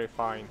on very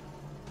fine?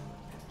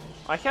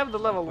 I have the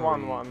level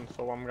 1 one,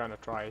 so I'm gonna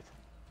try it.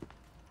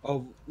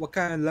 Oh, what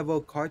kind of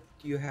level card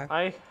do you have?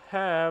 I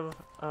have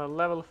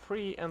level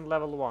 3 and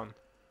level 1.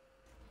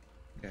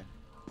 Okay.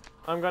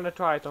 I'm gonna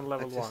try it on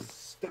level Let's 1.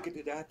 just stick it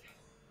to that.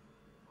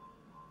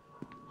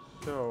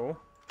 So...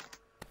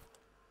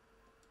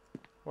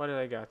 What did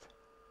I get?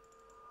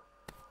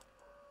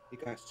 You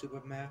got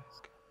super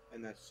mask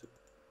and that's super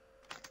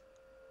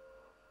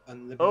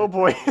unlimited. Oh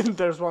boy,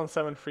 there's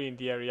 173 in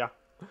the area.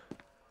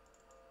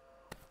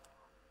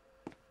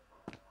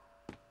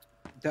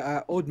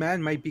 The old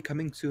man might be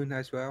coming soon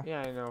as well.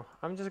 Yeah, I know.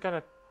 I'm just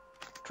gonna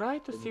try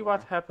to see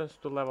what happens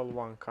to level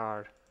 1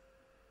 card.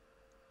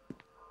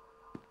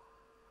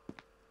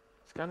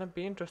 It's gonna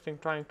be interesting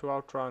trying to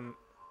outrun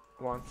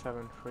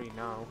 173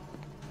 now.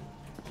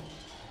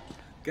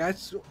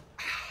 Guys,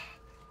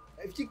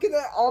 if you get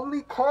an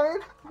Omni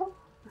card,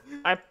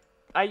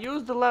 I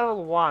used the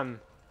level 1,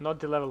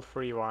 not the level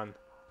 3 one.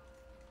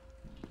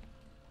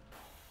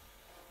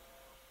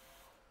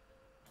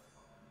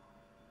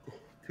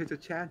 there's a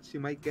chance you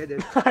might get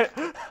it.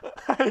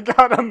 I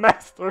got a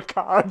master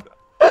card.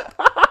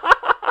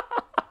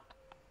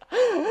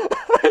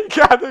 I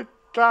got a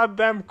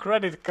goddamn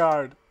credit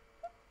card.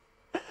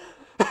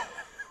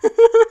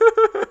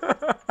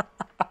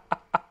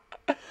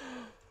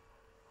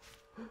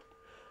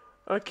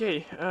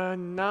 Okay,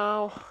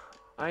 now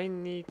I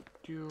need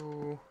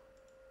to...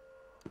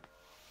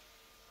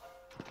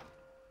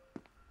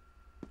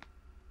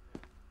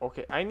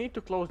 Okay, I need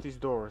to close these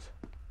doors.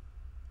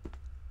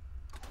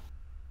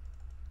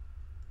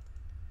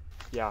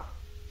 Yeah.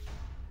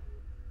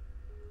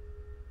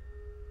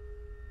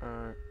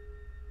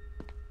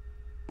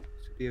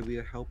 Should be a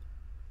real help.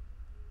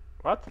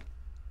 What?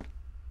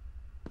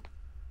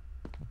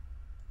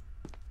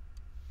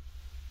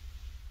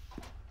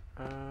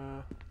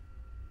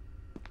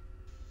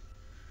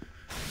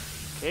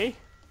 Okay.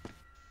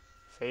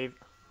 Save.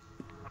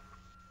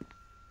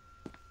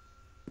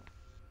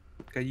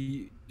 Okay,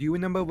 do you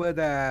remember where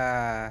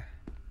the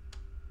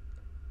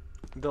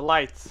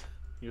lights,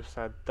 you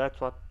said. That's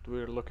what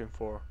we're looking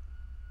for.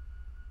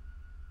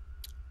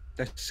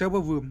 server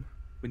room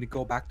when you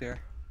go back there?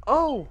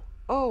 Oh!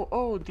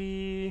 Oh,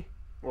 the...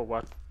 Well,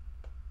 what?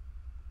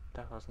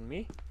 That wasn't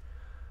me.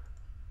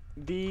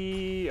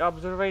 The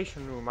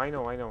observation room, I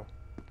know.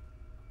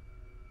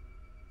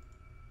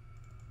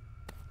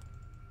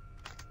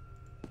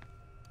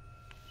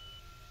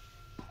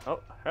 Oh,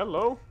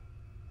 hello?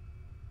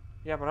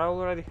 Yeah, but I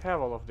already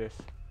have all of this.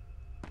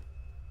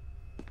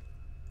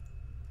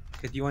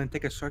 Okay, do you want to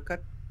take a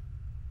shortcut?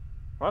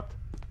 What?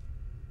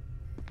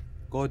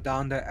 Go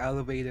down the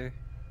elevator.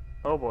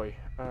 Oh boy.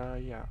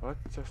 Yeah,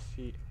 let's just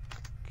see.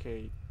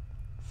 Okay.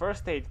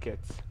 First aid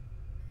kits.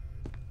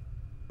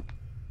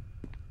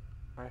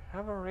 I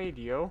have a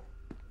radio.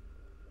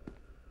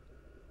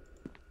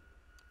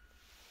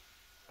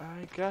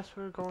 I guess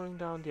we're going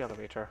down the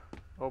elevator.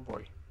 Oh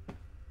boy.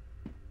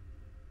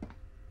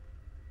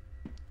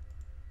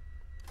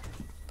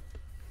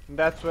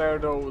 That's where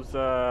those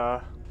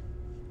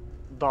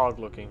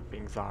dog-looking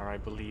things are, I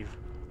believe.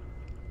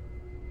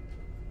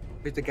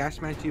 With the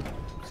gas man, you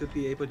should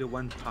be able to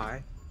run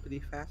pie pretty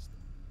fast.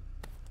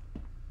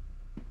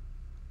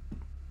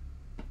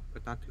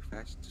 But not too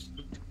fast. Just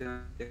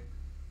down there.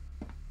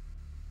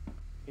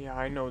 Yeah,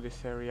 I know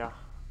this area.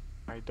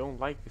 I don't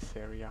like this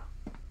area.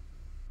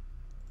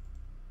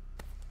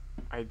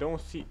 I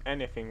don't see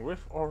anything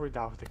with or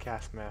without the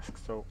gas mask,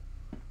 so...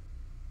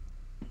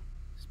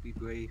 Just be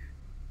brave.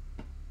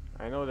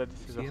 I know that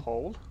this is See a him?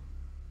 hole.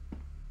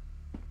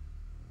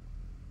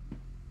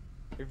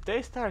 If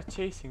they start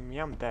chasing me,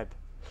 I'm dead.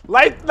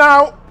 Light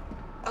now!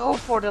 Oh,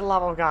 for the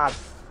love of God.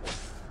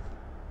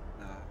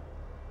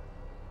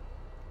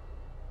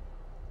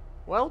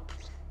 Well,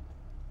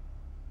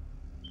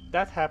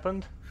 that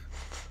happened.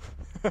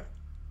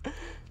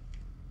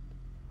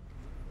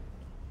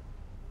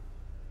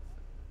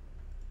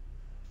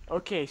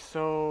 Okay,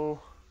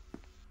 so...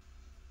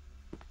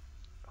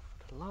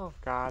 For the love of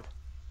God.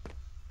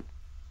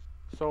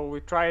 So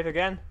we try it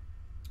again?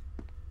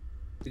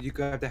 Did you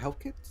grab the health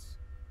kits?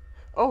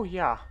 Oh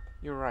yeah,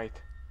 you're right.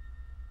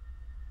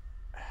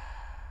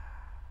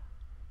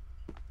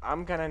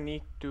 I'm gonna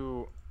need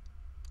to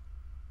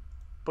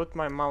put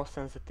my mouse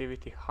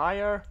sensitivity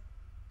higher,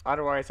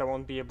 otherwise I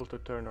won't be able to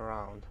turn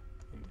around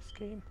in this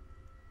game.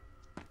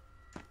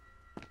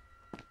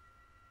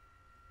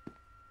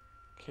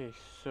 Okay,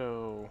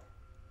 so...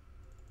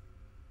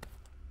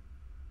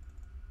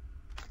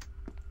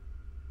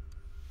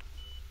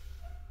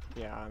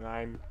 Yeah, and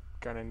I'm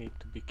gonna need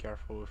to be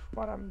careful with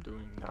what I'm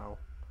doing now.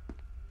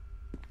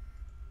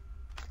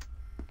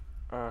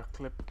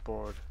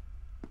 Clipboard.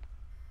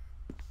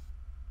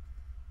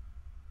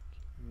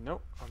 No.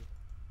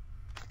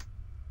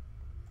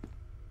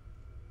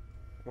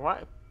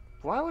 Why?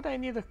 Why would I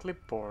need a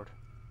clipboard?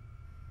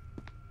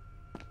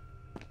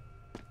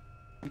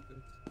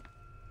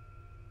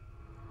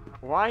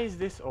 Why is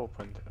this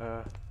opened?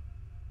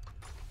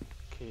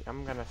 Okay,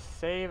 I'm gonna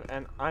save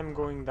and I'm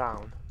going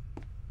down.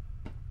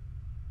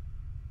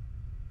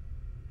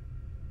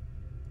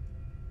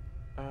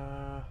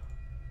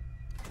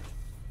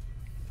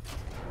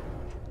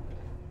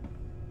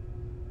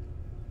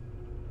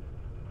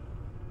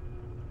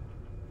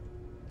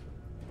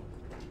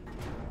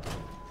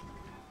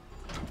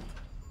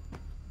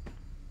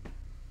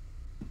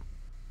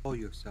 Oh,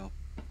 yourself.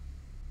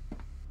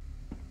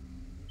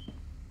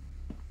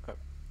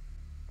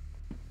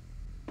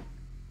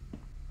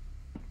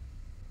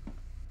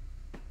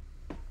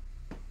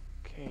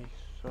 Okay,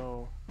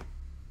 so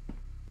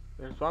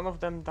there's one of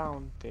them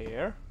down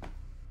there.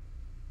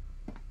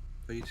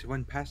 So you just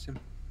run past him.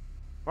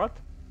 What?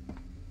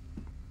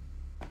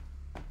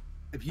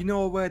 If you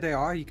know where they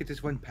are, you could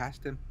just run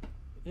past them.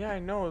 Yeah, I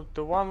know.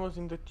 The one was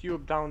in the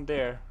tube down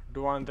there.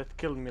 The one that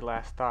killed me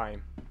last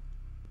time.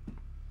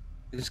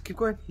 Just keep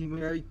going.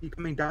 You're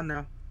coming down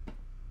now.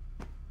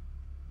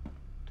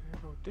 Do you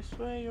go this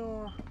way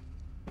or?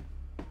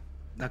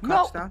 Now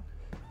crouch No! down.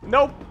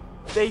 Nope!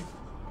 They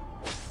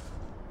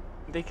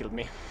killed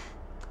me.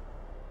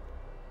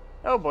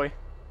 Oh boy.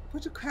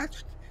 Put a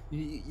crouch.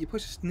 You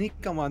put a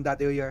sneak on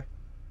that area.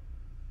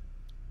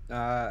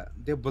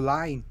 They're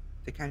blind.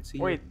 They can't see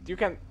Wait, you. you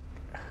can.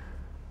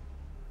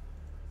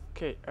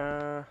 Okay,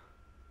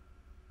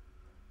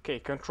 okay,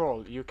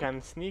 control. You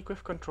can sneak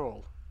with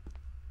control.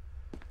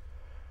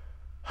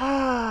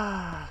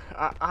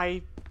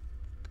 I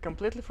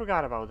completely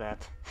forgot about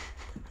that.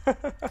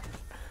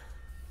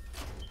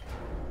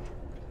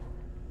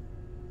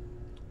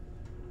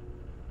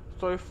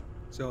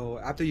 So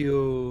after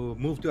you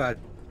move to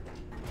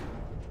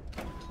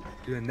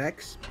the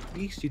next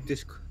piece, you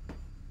just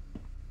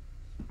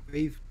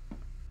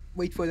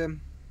wait for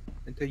them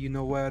until you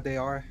know where they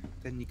are.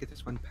 Then you can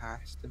just run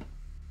past them.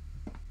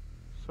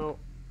 So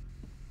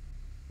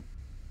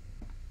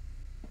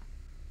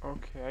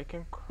okay, I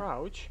can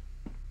crouch,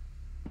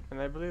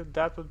 and I believe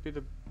that would be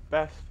the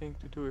best thing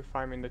to do if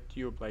I'm in the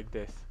tube like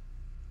this.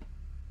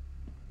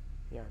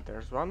 Yeah,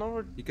 there's one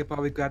over. You could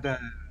probably grab the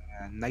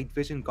night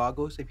vision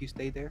goggles if you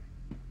stay there.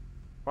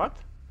 What?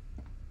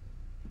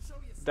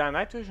 The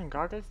night vision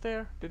goggles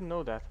there? Didn't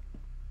know that.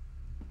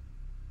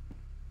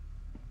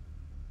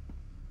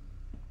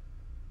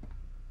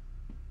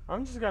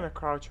 I'm just gonna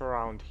crouch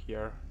around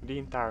here the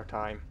entire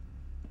time.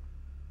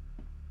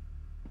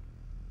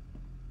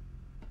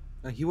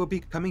 He will be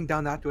coming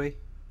down that way.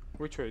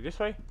 Which way? This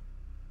way?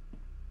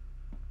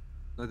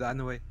 No, the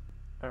other way.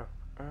 Oh,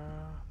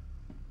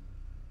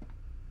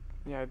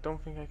 yeah, I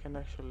don't think I can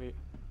actually.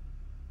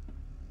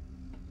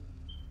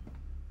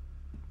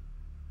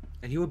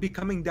 And he will be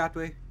coming that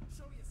way.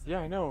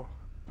 Yeah, I know,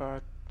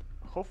 but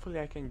hopefully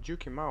I can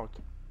juke him out.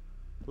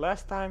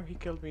 Last time he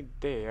killed me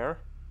there.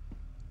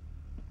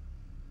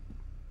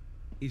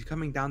 He's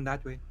coming down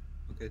that way.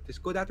 Okay,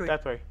 just go that way.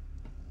 That way.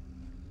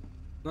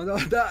 No,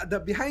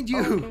 the behind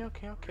you.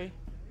 Oh, okay.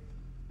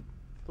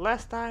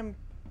 Last time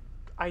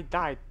I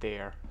died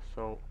there,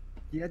 so.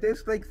 Yeah,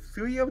 there's like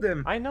 3 of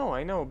them. I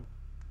know.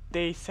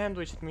 They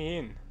sandwiched me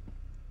in.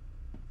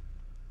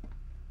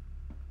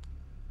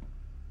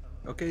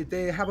 Okay,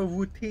 they have a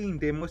routine.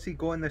 They mostly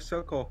go in a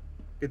circle.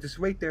 Okay, just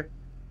wait there.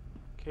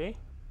 Okay.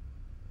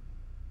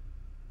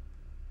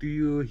 Do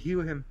you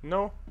heal him?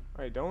 No,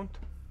 I don't.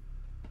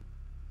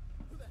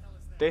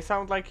 They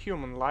sound like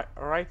human,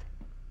 right?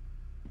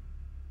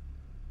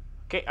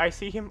 Okay, I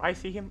see him.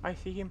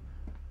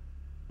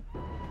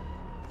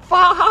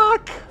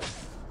 Fuck!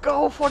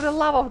 Go for the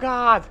love of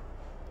God!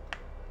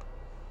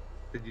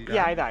 Did you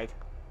Yeah, die? I died.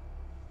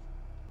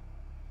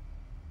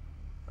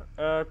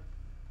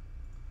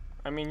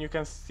 I mean, you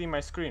can see my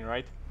screen,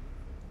 right?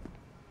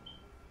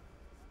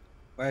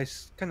 Well,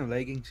 it's kind of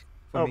lagging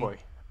for Oh me. boy.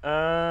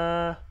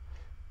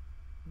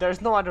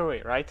 There's no other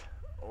way, right?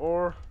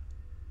 Or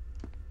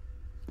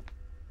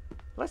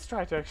let's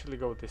try to actually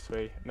go this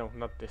way. No,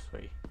 not this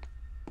way.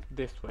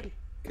 This way.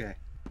 Okay.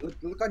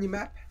 Look on your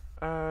map.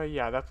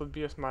 Yeah, that would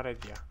be a smart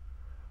idea.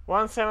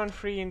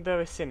 173 in the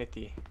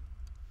vicinity.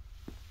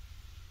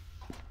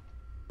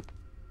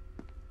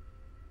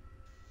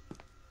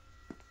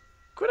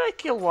 Could I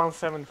kill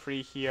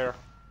 173 here?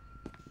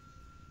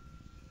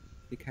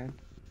 You can.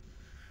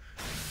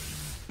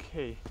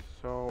 Okay,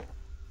 so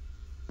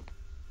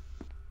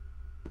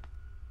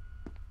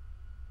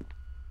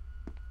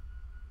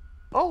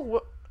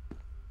oh,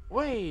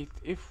 wait,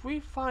 if we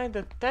find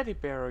a teddy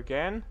bear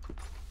again,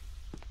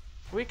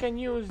 we can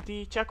use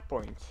the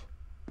checkpoints.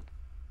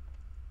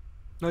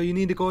 No, you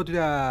need to go to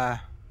the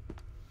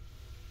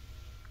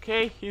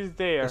Okay, he's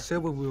there.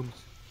 server rooms.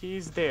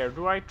 He's there.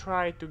 Do I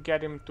try to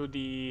get him to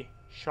the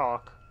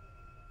shark?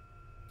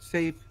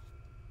 Save.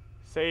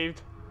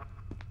 Saved.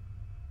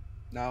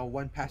 Now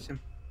one past him.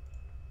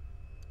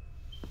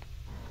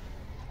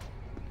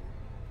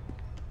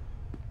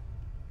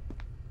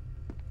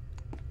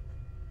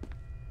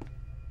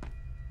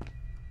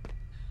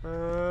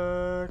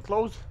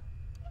 close.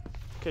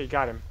 Okay,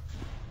 got him.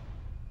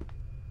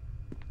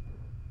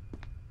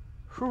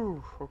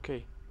 Whew,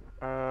 okay.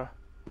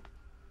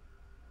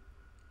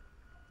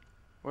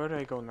 Where do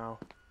I go now?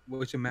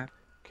 What's your map?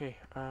 Okay,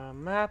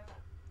 map.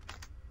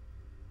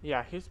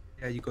 Yeah, he's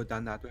Yeah, you go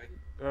down that way.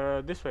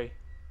 this way.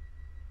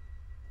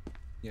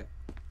 Yeah.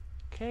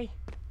 Okay.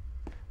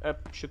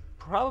 Should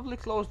probably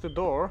close the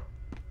door.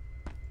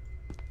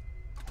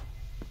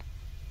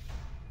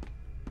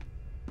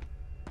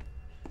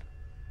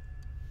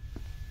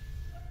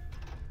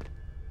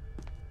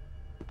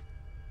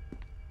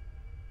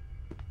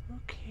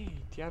 Okay,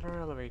 the other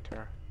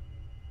elevator.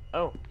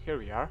 Oh, here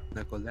we are.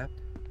 Now go left.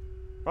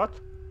 What?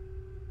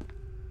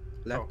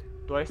 Left.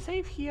 Oh, do I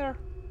save here?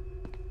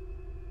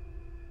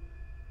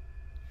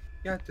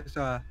 Yeah, there's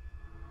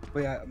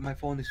wait, my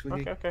phone is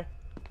ringing. Okay.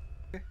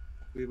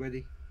 We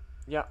ready?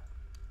 Yeah.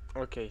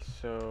 Okay,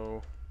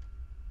 so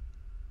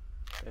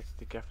that's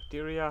the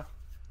cafeteria.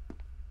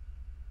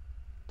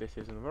 This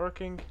isn't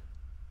working.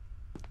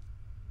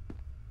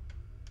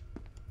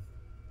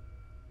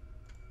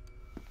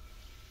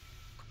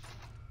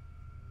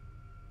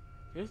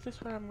 Is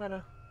this where I'm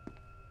gonna?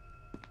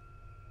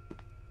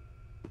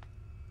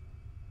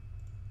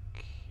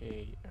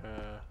 Okay,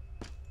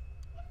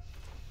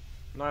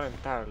 not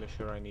entirely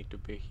sure I need to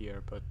be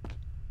here, but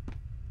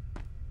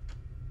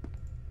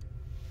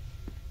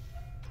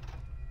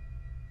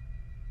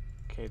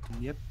okay,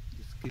 Yep.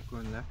 Just keep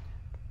going left.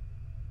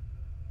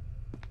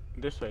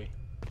 this way.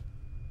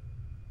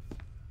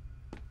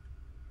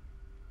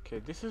 Okay,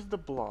 this is the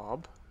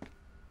blob.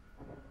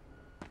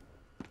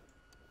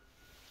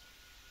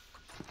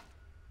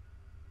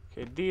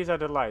 Okay, these are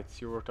the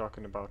lights you were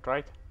talking about,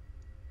 right?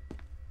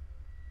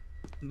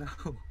 No.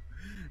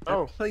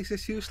 Oh. That place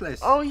is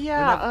useless. Oh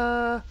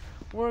yeah,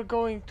 we're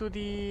going to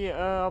the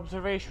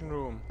observation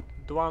room.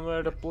 The one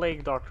where the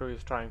plague doctor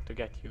is trying to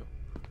get you.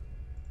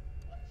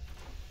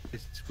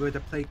 It's where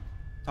the plague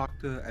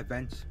doctor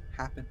events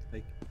happen.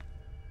 Like,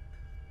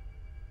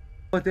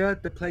 but there,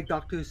 the plague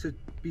doctor should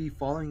be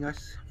following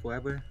us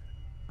forever.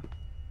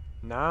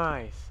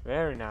 Nice,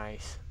 very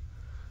nice.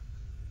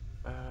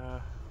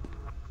 Okay.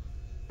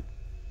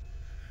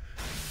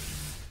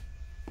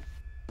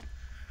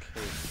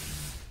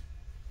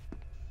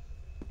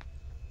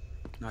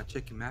 Now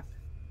check your map.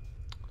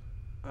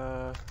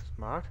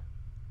 Smart.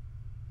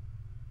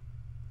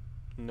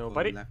 Go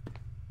Nobody. left.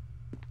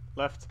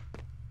 Left.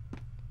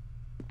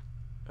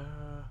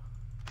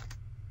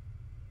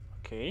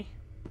 Okay.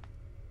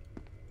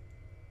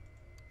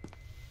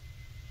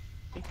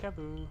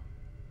 Peekaboo.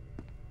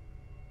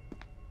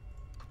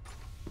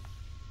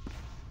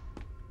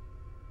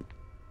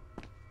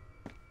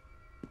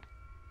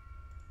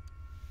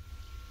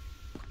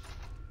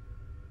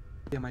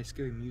 Yeah, my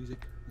scary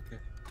music. Okay.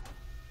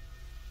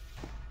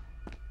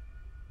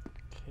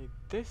 Okay,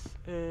 this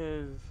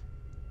is.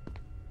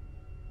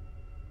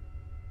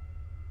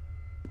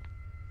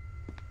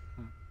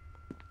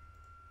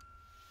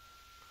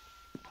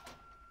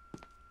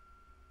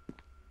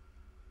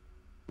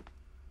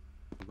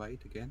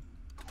 Right again.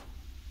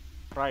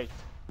 Right.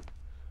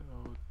 So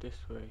this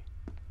way.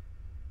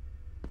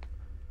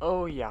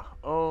 Oh yeah.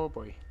 Oh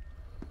boy.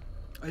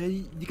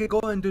 You can go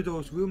into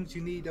those rooms.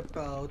 You need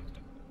about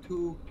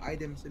 2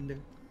 items in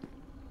there.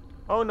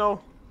 Oh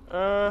no.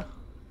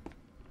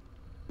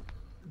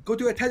 Go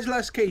to a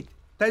Tesla skate.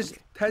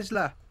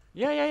 Tesla.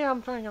 Yeah.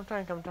 I'm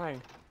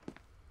trying.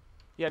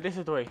 Yeah, this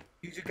is the way.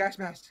 Use your gas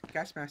mask.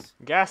 Gas mask.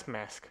 Gas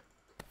mask.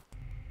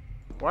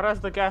 What does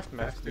the gas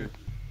mask do? Faster.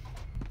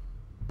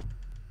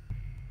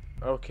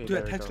 Okay, To a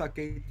there we go. Tesla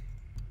gate.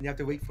 You have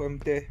to wait for him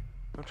there.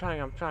 I'm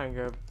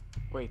trying.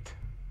 Wait.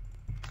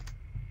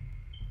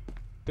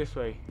 This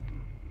way.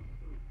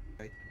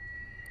 Right.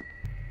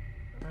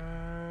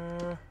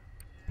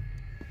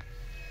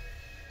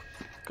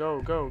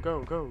 Go.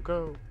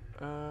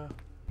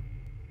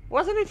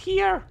 Wasn't it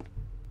here?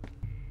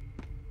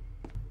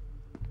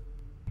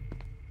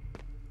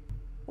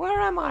 Where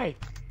am I?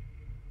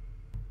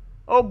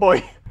 Oh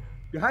boy.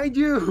 Behind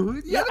you!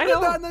 Yeah, I You have to go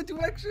know. down that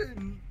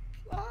direction!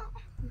 Ah.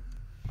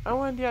 I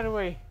went the other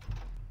way.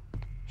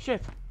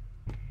 Shit.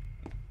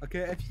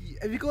 Okay,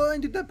 if you go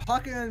into the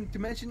pocket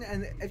dimension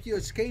and if you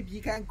escape,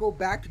 you can't go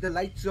back to the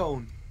light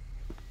zone.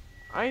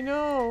 I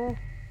know.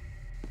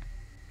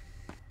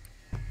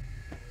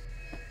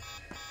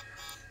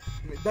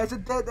 That's a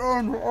dead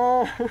end!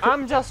 Oh.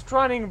 I'm just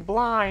running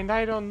blind.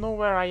 I don't know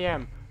where I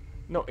am.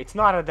 No, it's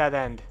not a dead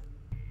end.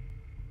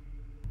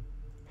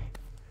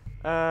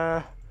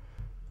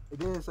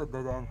 It is a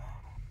dead end.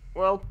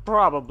 Well,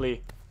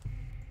 probably.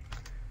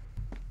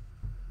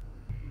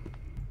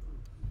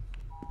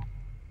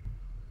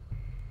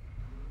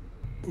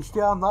 He's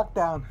still on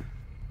lockdown.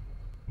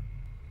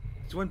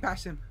 Just went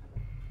past him.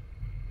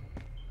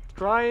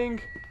 Trying.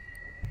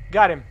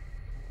 Got him.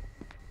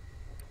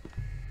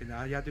 Okay,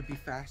 now you have to be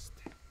fast.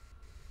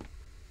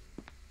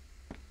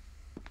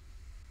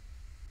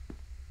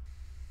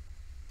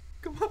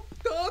 Come on!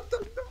 No.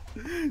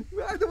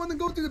 I don't want to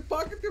go to the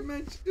pocket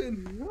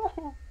dimension!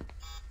 No.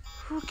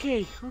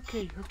 Okay.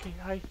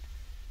 I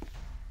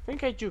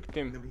think I juked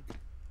him. Then we-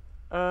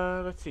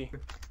 Let's see.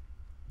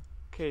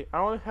 Okay, I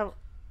only have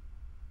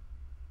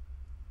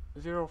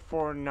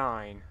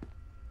 049.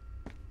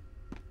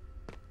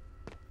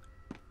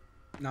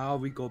 Now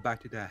we go back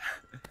to that.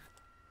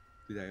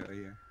 To that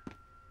area.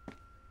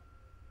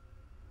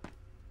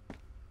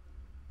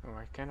 Oh,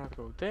 I cannot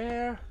go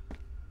there.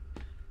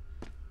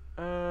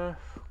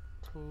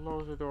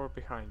 Close the door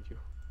behind you.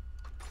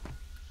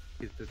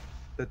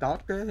 The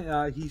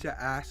doctor, he's an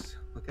ass.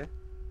 Okay.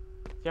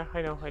 Yeah,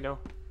 I know, I know.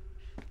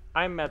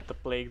 I met the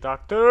plague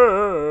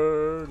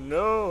doctor.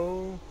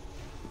 No,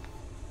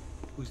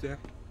 Who's there?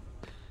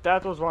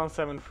 that was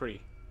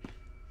 173.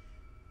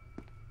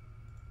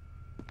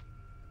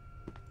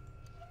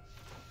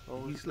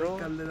 Oh, He's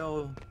like a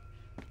little.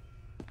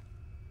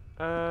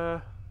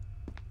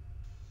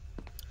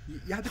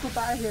 You have to go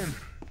by him.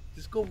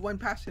 Just go one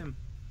past him.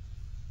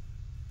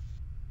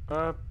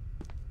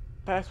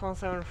 Past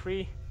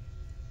 173.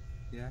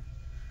 Yeah.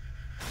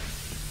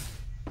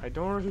 I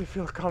don't really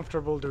feel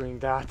comfortable doing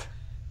that.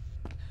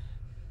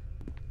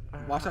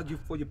 Watch out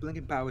for your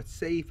blinking power. It's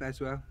safe as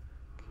well.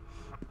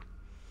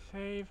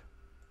 Save.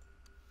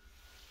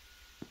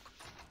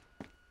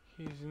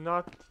 He's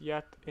not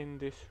yet in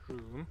this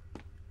room.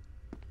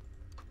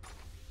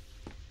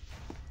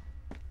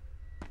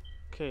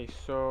 Okay,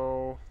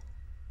 so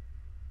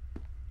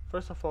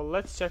first of all,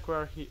 let's check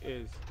where he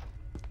is.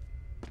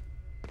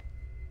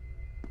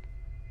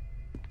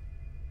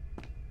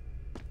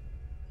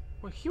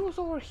 Well, he was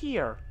over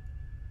here.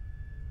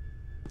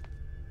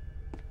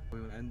 We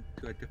went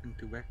to a different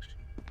direction.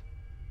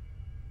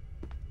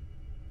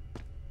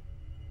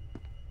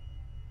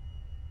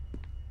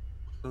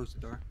 Close the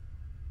door.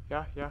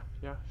 Yeah,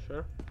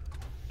 sure.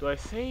 Do I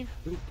save?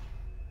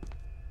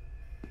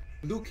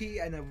 Blue key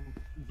and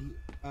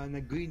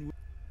a green.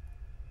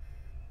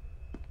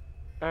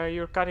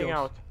 You're cutting Those.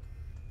 out.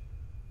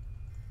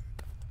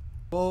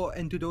 Go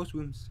into those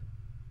rooms.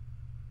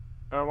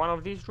 One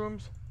of these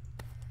rooms?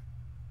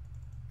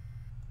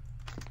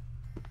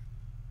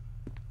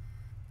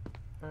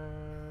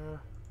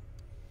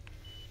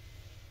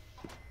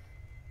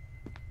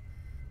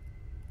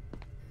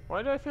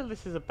 Why do I feel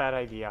this is a bad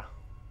idea?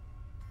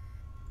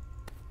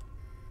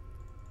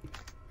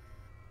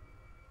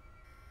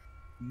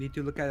 You need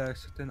to look at a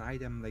certain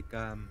item, like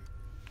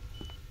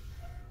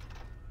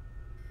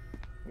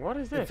What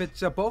is this? if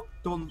it's a book,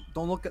 don't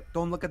look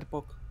at the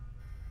book.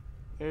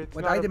 It's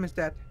What not item is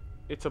that?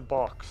 It's a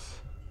box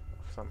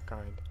of some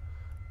kind.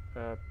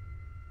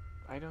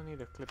 I don't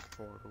need a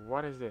clipboard.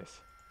 What is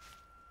this?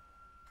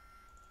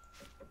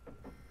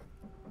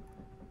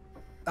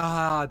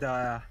 Ah,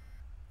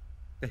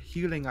 the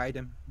healing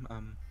item.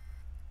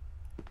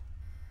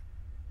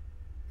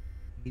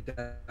 Need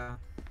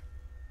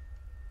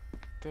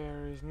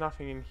There is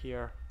nothing in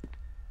here.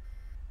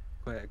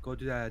 go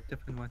to that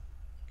different one.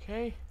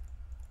 Okay.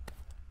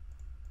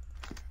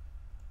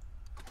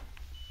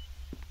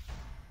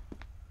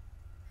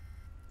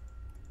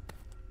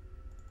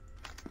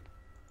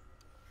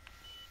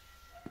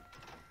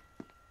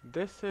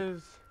 This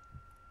is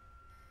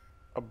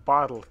a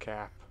bottle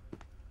cap.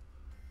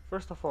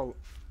 First of all,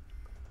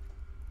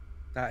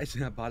 That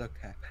isn't a bottle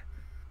cap.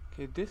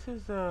 okay, this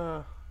is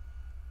a...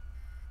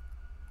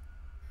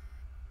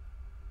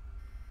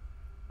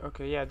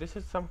 Okay, yeah, this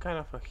is some kind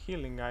of a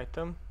healing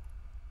item.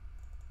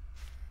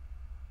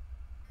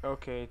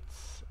 Okay,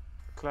 it's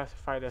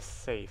classified as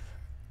safe.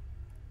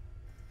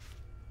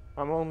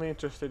 I'm only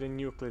interested in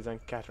nucleus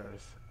and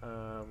catters.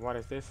 What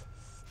is this?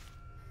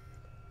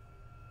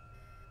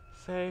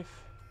 Safe.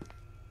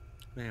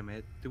 Wait a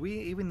minute. Do we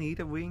even need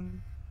a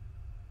wing?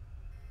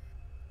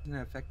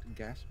 Doesn't affect the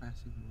gas mask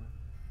anymore.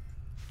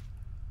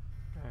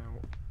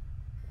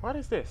 What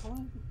is this?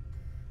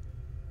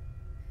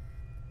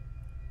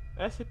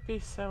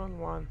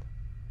 SCP-71.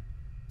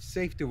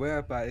 Safe to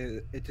wear, but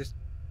it just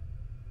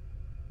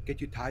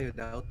get you tired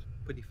out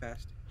pretty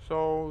fast.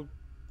 So,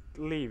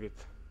 leave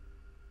it.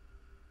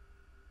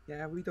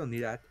 Yeah, we don't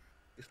need that.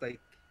 It's like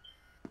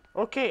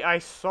Okay, I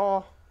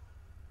saw...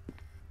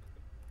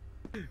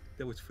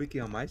 that was freaky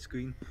on my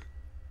screen.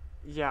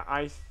 Yeah,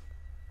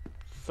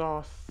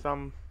 saw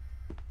some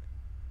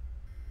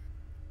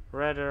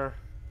rather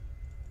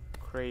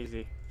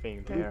crazy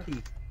thing Blue there.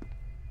 key.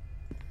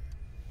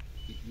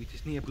 We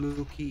just need a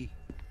blue key.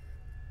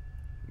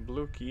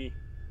 Blue key.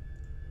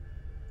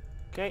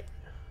 Okay.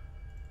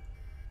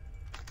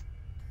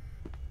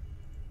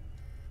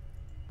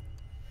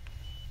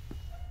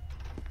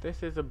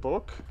 This is a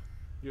book.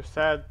 You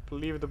said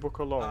leave the book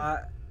alone.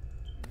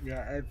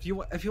 Yeah. If you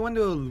want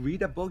to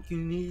read a book, you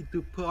need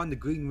to put on the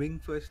green ring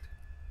first.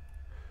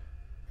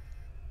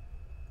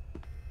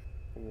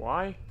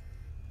 Why?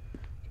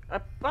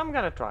 I'm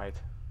gonna try it.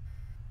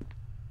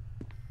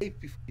 Save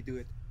before you do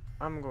it.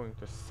 I'm going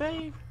to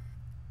save.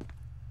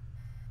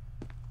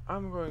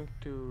 I'm going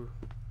to...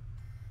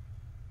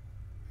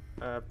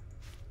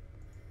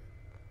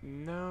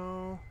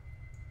 No.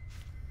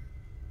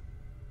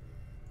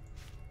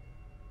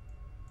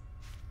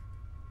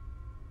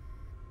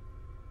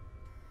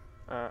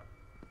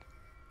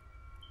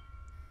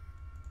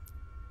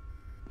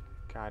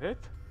 Got it.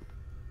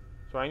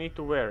 So I need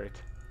to wear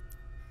it.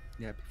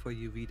 Yeah, before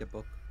you read a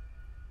book.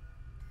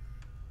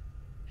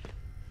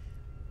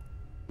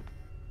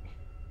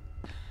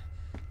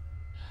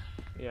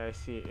 Yeah, I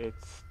see.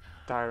 It's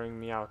tiring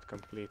me out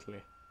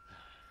completely.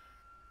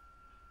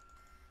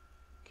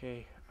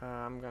 Okay,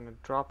 I'm gonna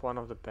drop one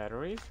of the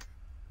batteries.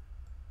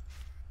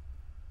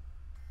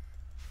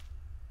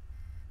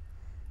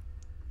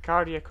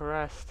 Cardiac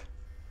arrest.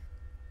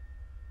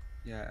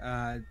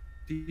 Yeah,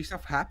 this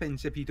stuff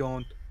happens if you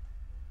don't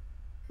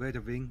wear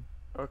the ring.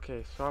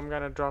 Okay, so I'm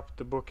gonna drop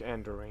the book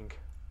and the ring.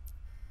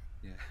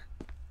 Yeah.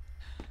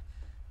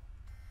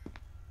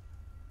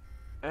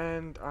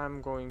 And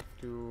I'm going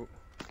to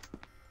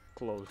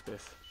close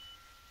this.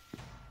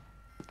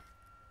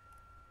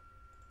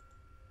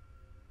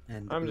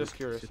 And the I'm book just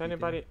curious. should be there.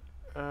 Anybody?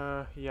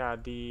 Yeah,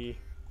 the.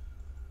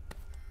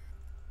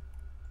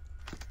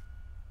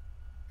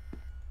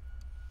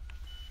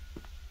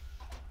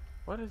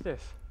 What is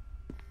this?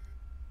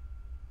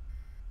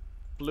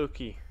 Blue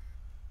key.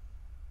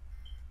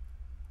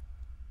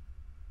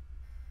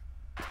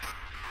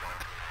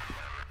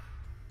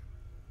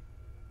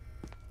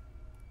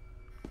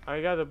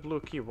 I got a blue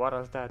key. What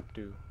does that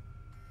do?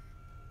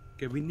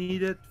 Okay, we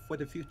need it for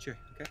the future.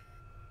 Okay.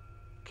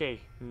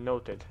 Okay,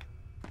 noted.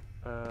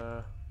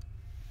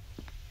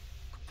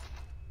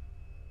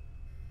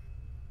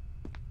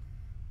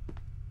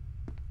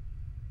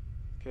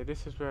 Okay,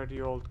 this is where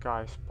the old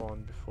guy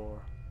spawned before.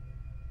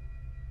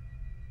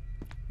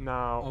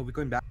 Now, Oh, we're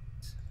going back.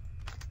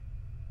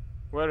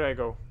 where do I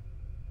go?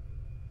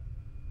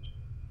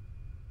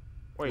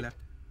 Wait, Left.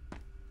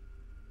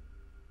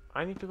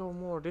 I need to go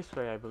more this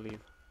way, I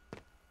believe.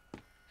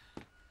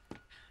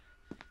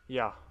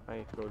 Yeah, I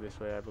need to go this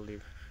way, I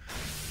believe.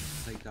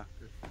 Like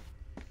doctor.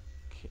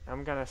 Okay,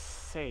 I'm gonna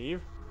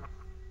save.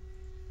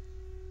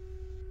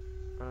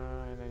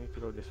 And I need to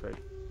go this way.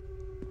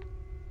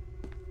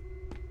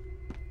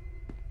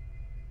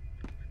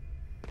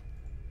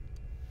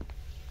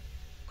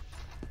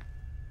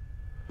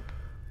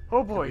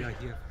 Oh We boy, are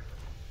here.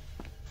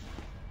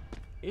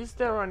 is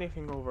there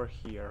anything over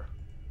here?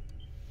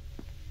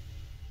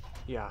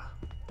 Yeah,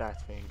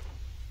 that thing.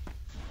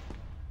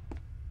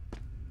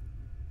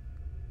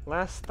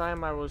 Last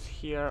time I was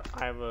here,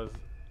 I was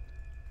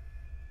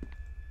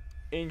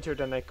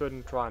injured and I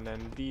couldn't run,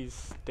 and these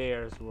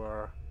stairs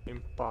were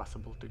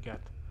impossible to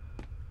get.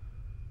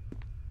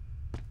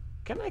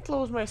 Can I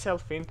close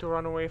myself in to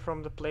run away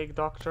from the plague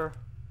doctor?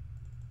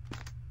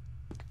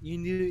 You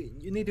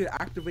need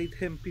to activate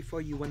him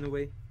before you run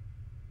away.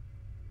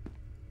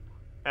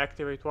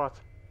 Activate what?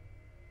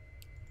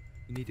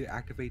 You need to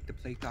activate the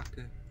plague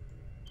doctor.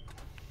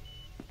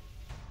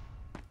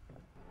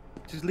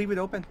 Just leave it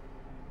open.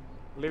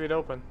 Leave it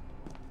open.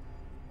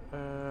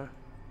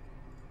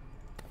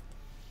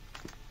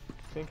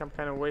 Think I'm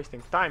kind of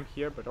wasting time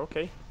here, but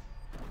okay.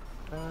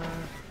 Oh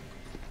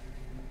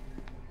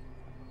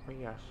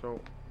yeah, so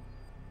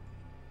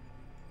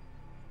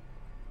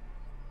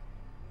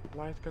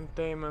light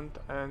containment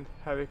and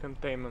heavy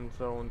containment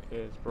zone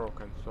is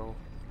broken, so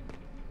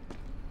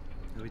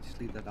We just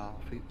leave that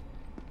off.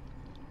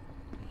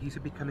 He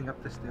should be coming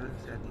up the stairs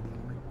at any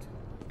moment.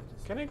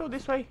 can I go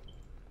this way?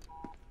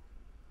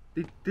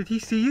 Did he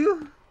see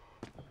you?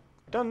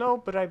 Don't know,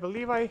 but I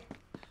believe I...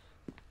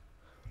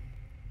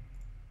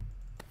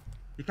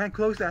 You can't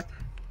close that.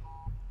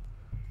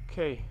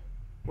 Okay,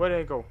 where do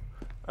I go?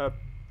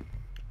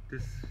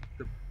 This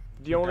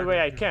The only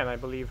way I can, I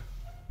believe.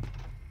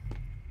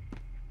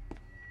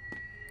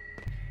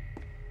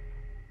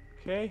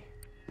 Okay.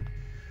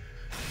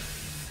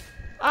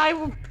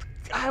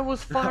 I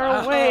was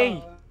far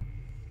away.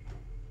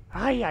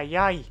 Ay ay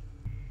ay.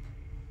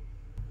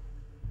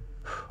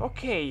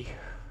 Okay.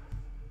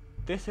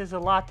 This is a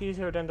lot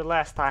easier than the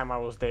last time I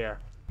was there,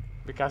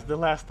 because the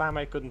last time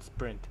I couldn't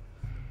sprint.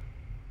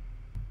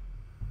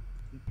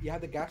 You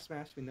have the gas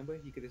mask, remember?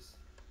 You could just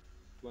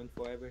run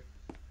forever.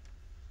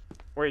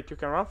 Wait, you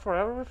can run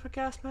forever with a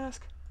gas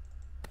mask?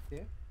 Yeah.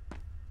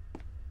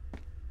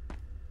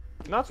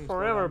 Not Can slow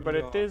forever, down but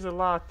it your- is a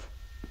lot.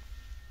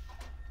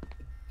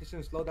 Just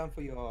gonna slow down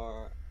for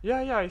your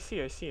Yeah, I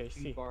see.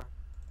 speed bar.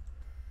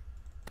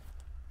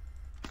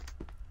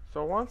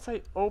 So once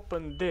I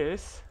open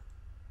this,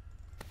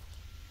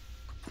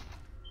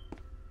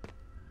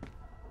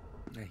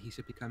 Yeah, he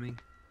should be coming.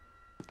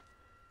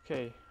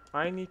 okay,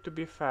 I need to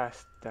be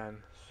fast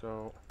then,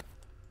 so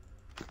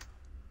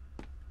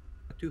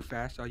Not too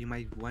fast, or you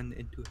might run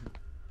into him.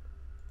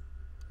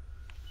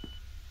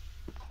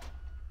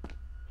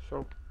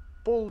 so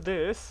pull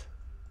this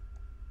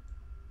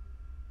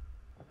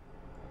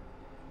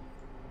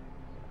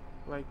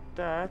like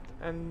that,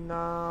 and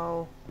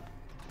now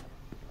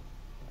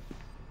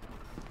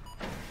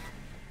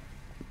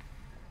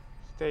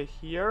stay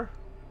here.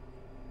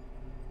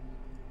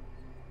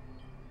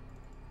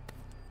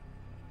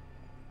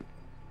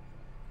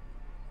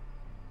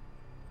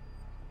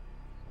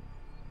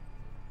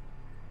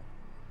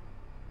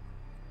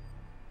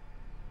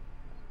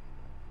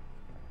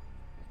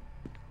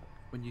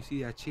 When you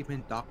see the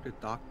achievement, doctor,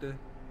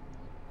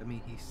 that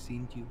means he's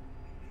seen you.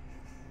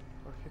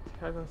 Or he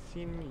hasn't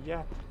seen me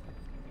yet.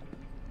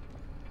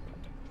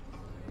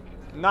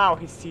 Now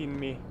he's seen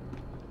me.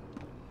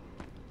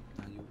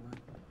 Now you run.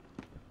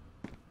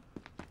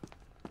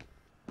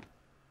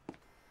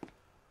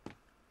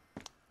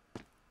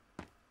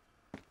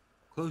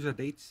 Close your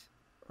dates.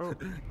 Oh.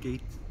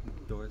 Gates,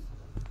 doors.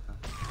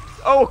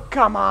 Oh,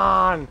 come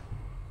on!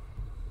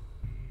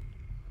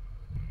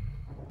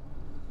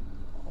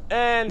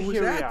 And Who was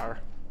here we that? are.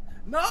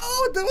 No,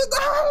 dude,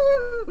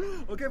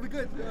 no! Okay, we're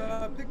good.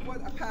 Pick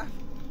one, a path.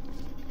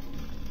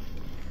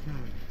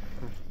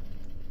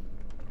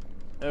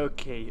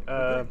 Okay,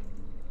 Okay.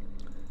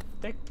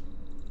 take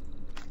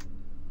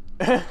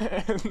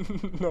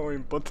no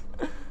input.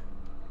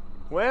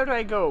 Where do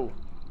I go?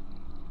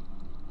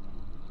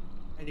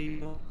 Any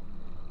more?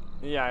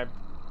 Yeah,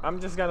 I'm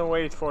just gonna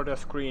wait for the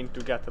screen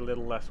to get a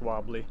little less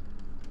wobbly.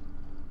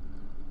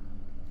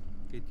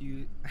 Okay, do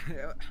you...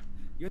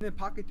 You're in a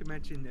pocket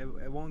dimension.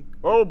 It won't...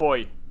 Oh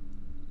boy!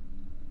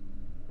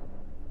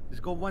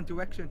 Just go one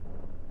direction.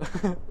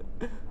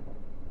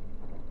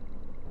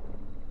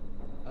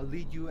 I'll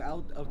lead you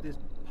out of this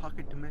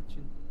pocket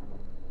dimension.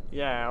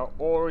 Yeah,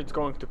 or it's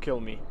going to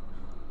kill me.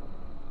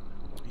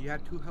 You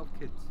have 2 health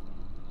kits.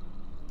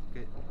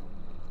 Okay.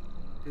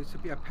 There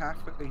should be a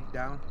pathway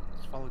down.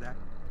 Just follow that.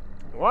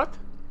 What?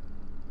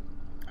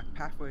 A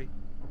pathway.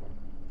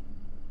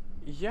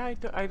 Yeah,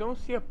 I don't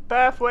see a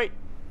pathway.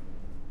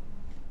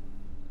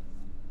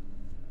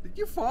 Did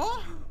you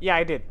fall? Yeah,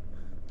 I did.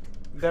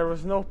 There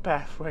was no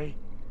pathway.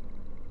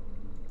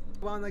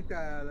 Around like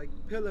the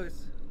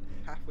pillars.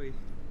 Halfway.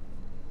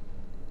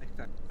 Next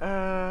time.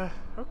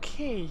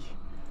 Okay.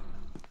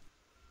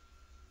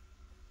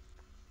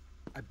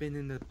 I've been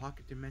in the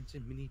pocket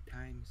dimension many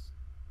times.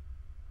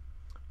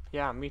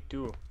 Yeah, me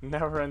too.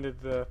 Never ended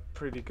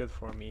pretty good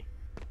for me.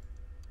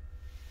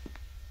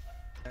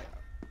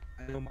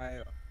 I know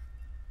my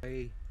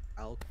way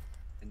out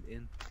and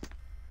in.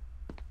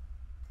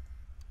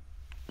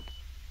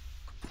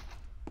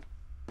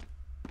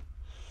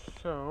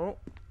 So,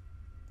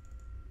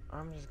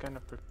 I'm just gonna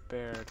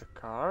prepare the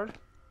card.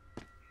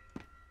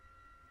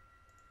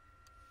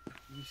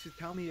 You should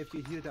tell me if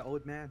you hear the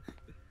old man.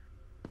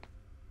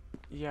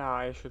 Yeah,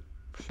 I should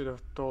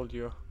have told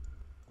you.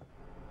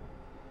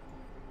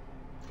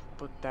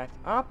 Put that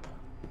up.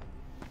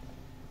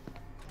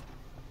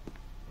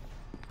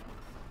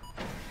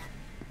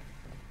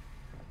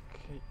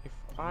 Okay, if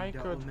I The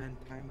could. old man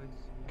timers.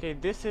 Okay,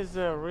 this is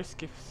a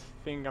risky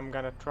thing I'm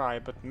gonna try,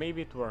 but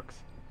maybe it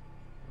works.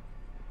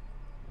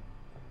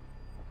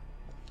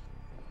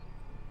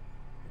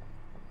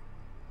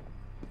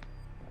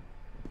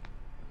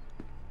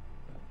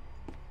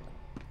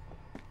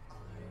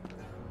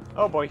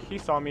 Oh boy, he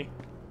saw me.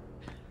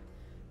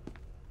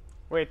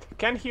 Wait,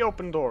 can he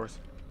open doors?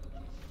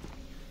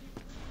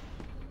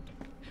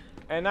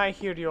 And I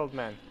hear the old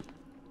man.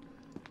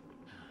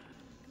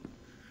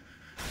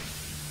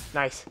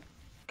 Nice.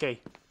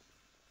 Okay.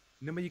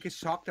 Remember, you can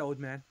shock the old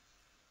man.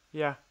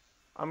 Yeah.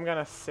 I'm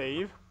gonna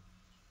save.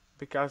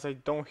 Because I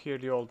don't hear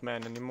the old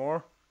man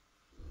anymore.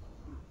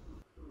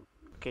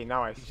 Okay,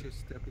 now I He see. should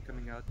still be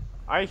coming out.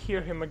 I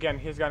hear him again.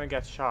 He's gonna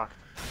get shocked.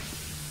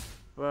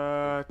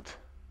 But...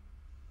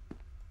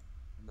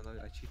 Another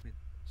achievement.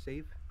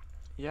 Save.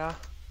 yeah.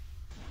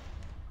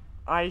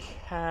 I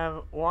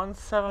have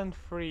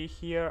 173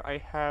 here. I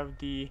have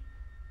the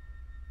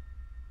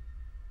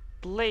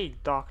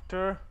Plague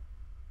Doctor.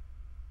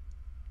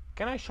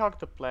 Can I shock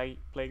the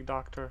Plague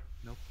Doctor?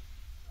 Nope.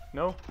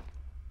 No?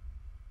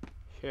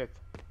 Shit.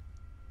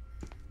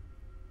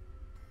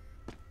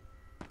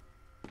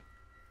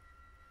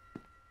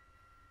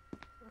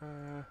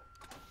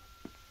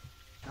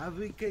 Now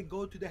we can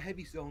go to the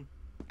heavy zone.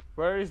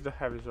 Where is the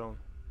heavy zone?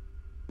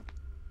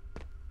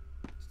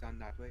 It's down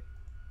that way.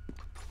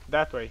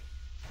 That way.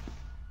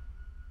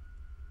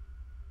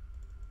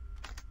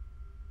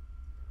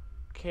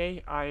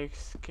 Okay, I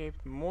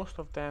escaped most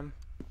of them.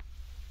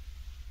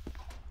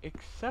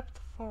 Except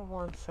for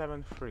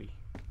 173.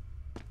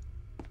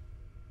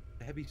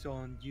 The heavy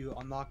zone, you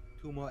unlock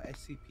 2 more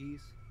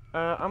SCPs.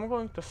 I'm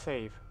going to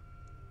save.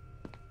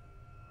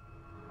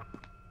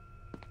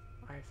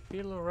 I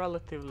feel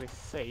relatively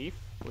safe,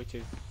 which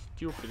is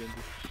stupid in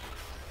this.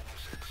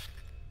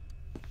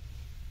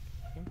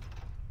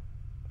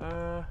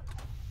 Okay.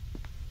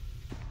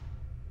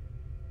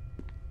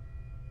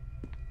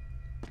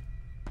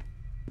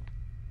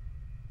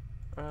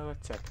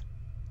 Let's check.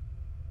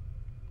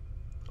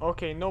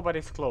 Okay,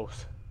 nobody's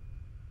close.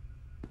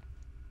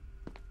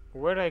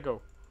 Where do I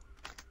go?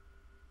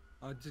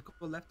 Just go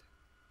left.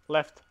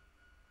 Left.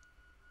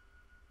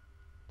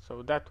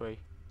 So that way.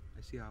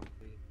 I see our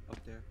way up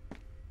there.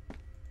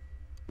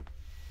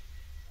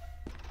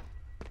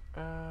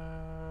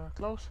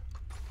 Close.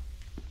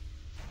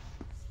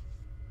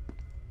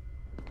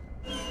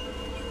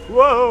 Whoa!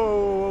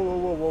 Whoa!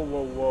 Whoa! Whoa!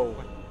 Whoa! Whoa!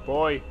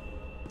 Boy.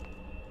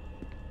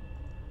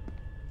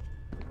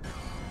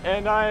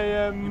 And I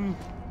am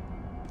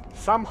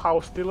somehow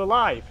still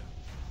alive.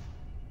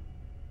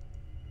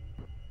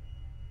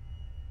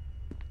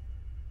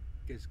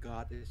 Guess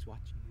God is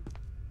watching you.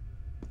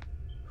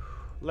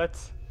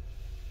 let's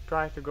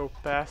try to go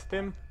past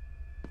him.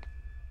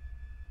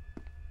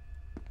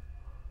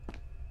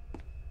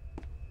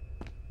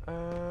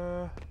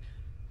 Go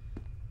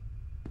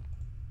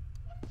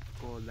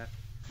left.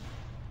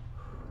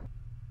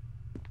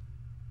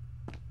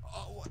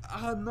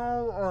 Oh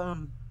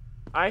no.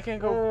 I can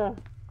go.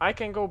 I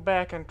can go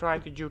back and try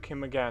to juke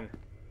him again.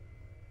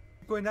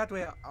 Going that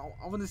way.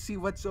 I want to see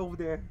what's over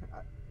there.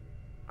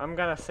 I'm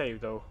gonna save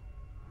though.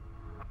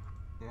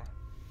 Yeah.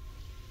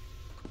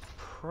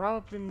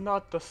 Probably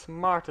not the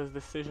smartest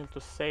decision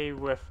to save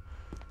with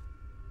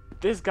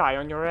this guy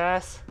on your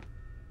ass.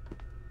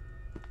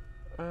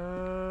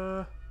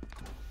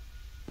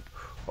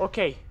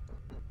 Okay.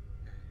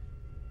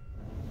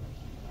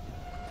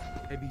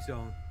 Heavy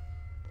zone.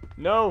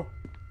 No.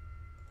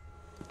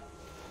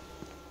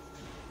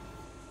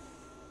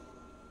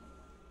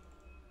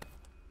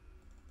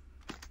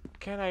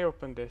 Can I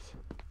open this?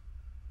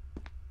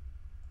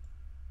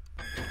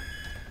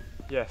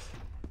 Yes.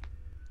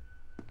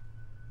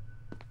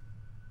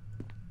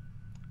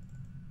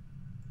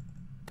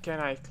 Can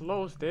I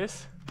close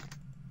this?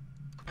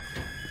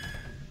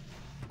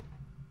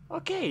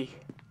 Okay.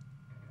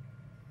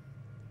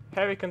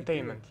 Heavy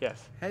containment,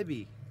 yes.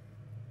 Heavy.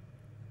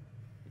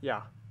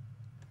 Yeah.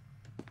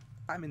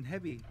 I'm in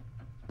heavy.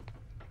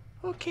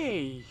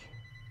 Okay.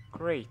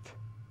 Great.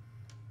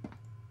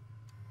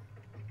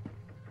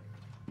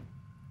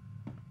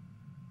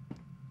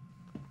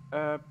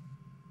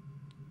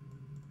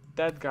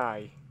 That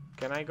guy.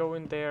 Can I go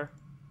in there?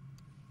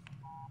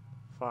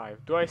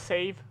 5. Do I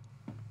save?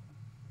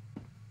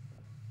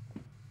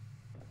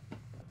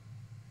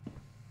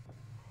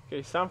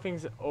 Okay,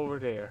 something's over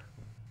there.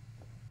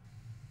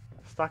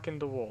 Stuck in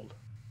the wall.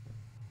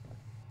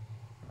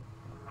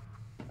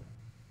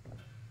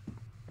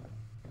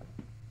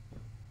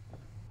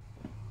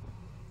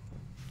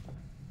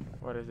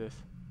 What is this?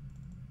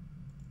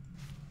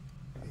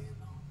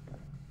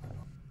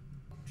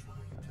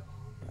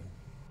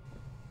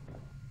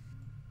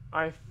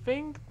 I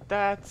think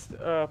that's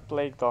a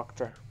plague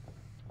doctor.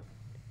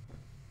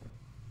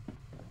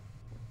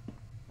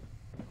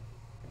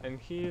 And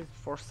he's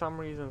for some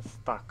reason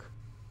stuck.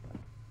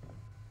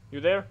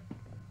 You there?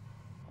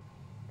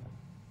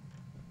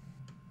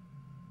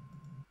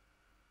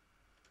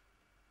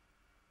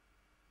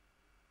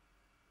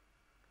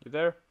 You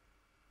there?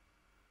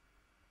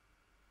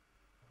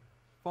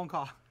 Phone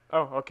call.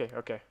 Oh, okay,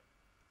 okay.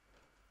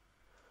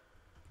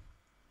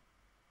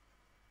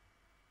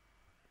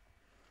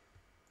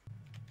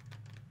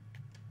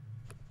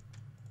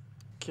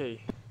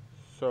 Okay,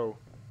 so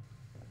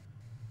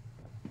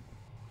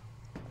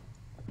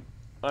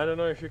I don't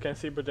know if you can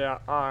see, but there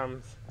are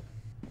arms.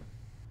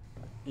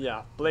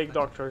 Yeah, plague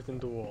doctor is in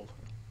the wall.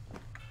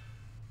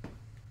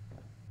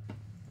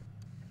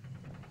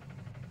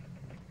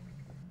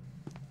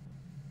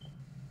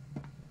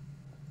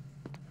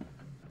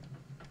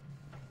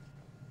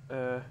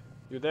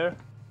 You there?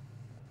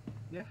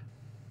 Yeah.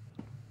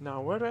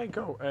 Now where do I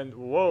go? And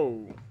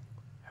whoa,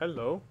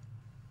 hello.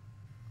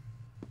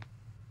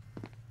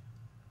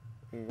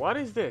 What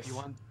is this?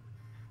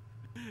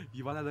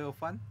 You want a little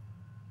fun?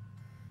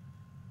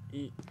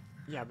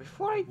 Yeah,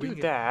 before I do Wing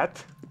it.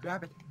 that,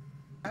 Grab it.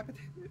 Grab it.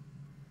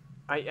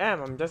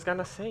 I'm just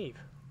gonna save.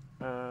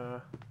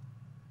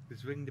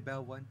 Just ring the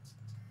bell once.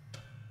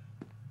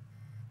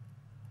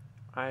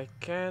 I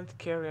can't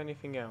carry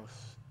anything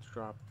else.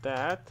 Drop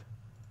that.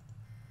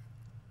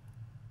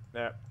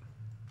 There.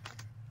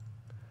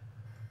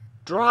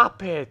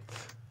 Drop it!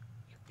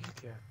 You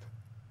idiot.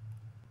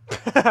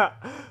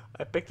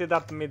 I picked it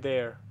up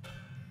midair.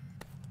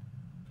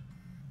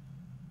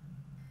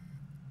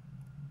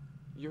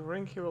 You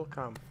ring, he will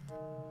come.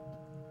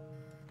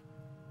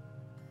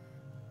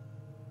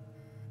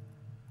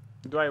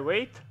 Do I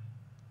wait?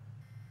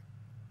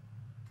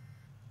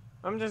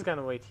 I'm just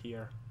gonna wait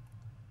here.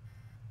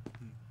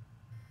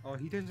 Oh,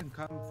 he doesn't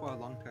come for a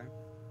long time.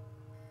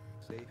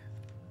 Safe.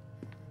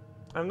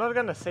 I'm not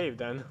gonna save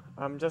then.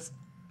 I'm just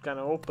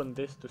gonna open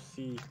this to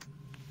see.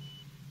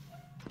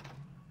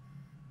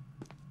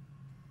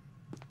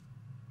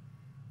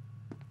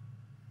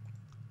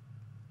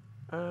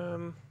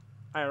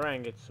 I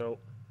rang it, so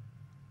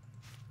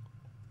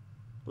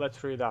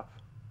let's read up.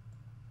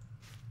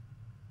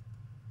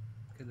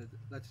 Okay,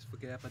 let's just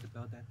forget about the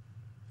bell then.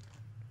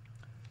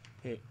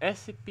 Okay,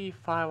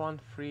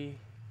 SCP-513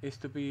 is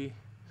to be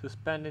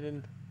suspended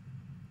in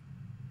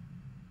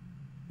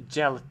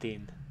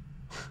gelatin.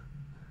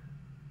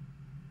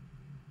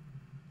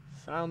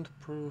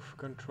 Soundproof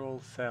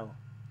control cell.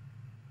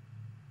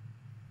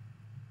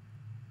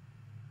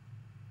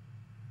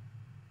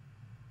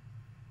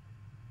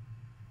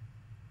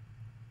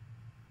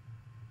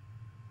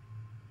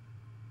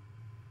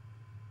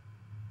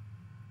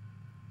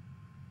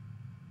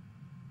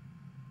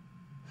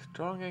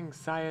 Strong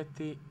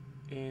anxiety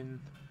in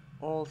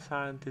all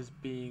scientists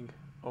being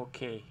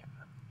okay.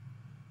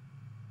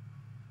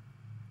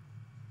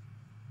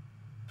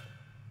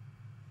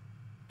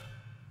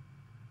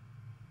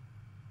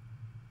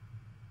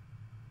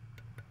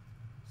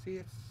 See,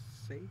 it's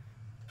safe.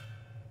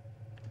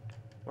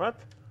 What?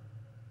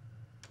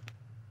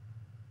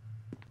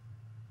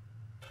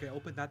 Okay,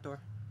 open that door.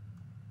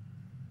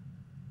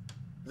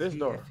 This See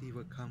door. if he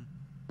will come.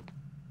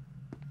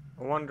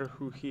 I wonder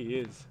who he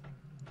is.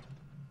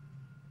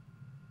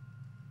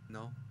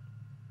 No.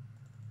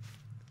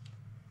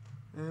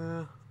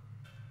 Uh,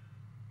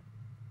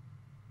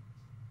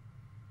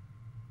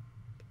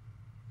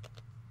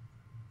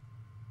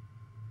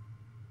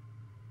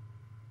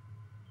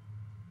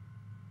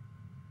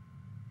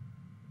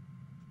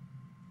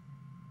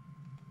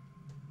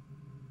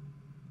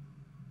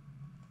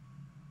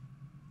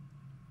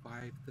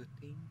 Five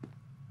 13.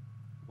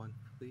 1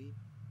 3.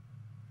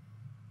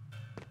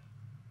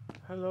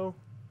 Hello.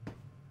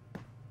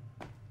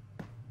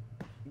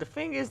 The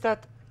thing is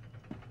that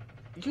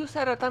you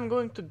said that I'm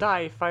going to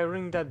die if I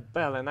ring that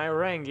bell, and I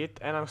rang it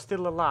and I'm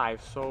still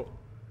alive, so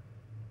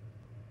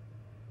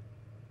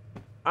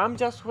I'm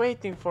just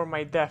waiting for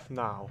my death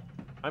now.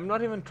 I'm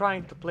not even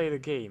trying to play the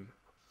game.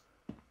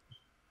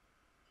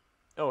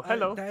 Oh,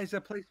 hello. That is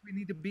a place we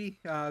need to be.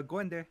 Go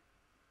in there.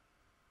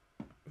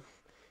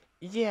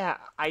 Yeah,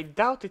 I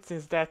doubt it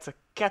since that's a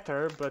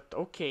catter, but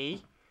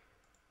okay.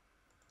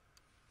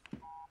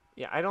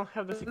 Yeah, I don't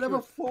have the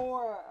Level security.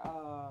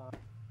 4.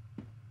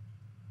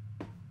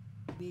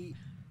 Need.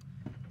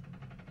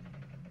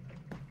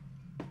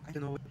 I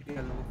don't know what to get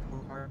a level 4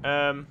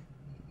 heart.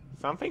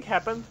 Something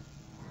happened.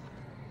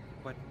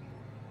 But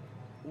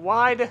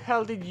Why the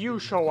hell did you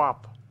show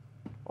up?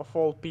 Of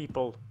all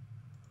people.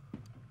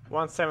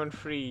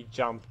 173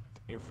 jumped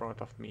in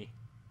front of me.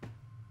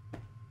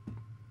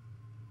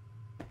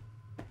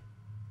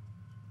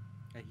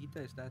 he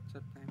does that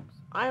sometimes.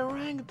 I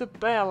rang the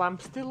bell, I'm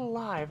still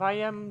alive, I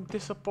am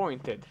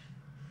disappointed.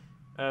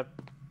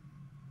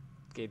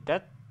 Okay,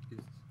 that...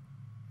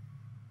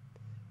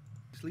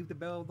 Just leave the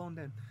bell alone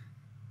then.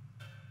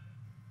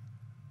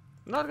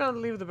 I'm not gonna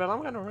leave the bell,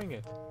 I'm gonna ring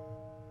it.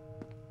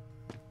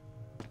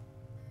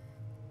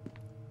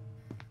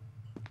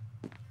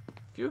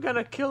 If you're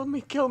gonna kill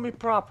me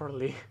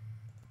properly.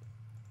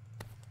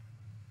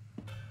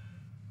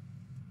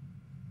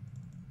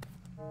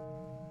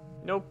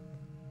 Nope.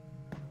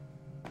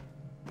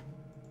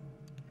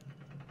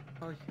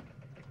 Oh,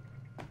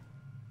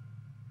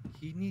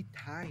 he need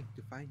time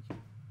to find you.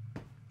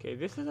 Okay,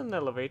 this is an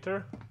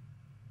elevator.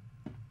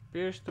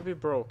 Appears to be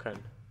broken.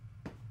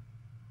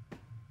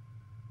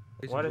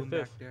 There's What a is room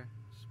this? back there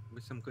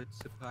with some good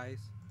supplies.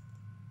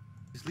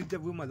 Just leave the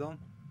room alone.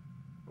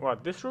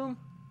 What, this room?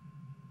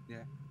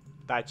 Yeah.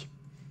 Touch.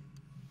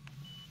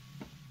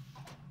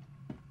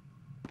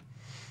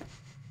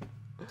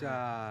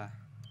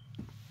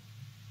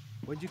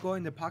 Once you go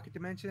in the pocket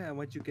dimension and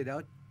once you get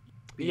out,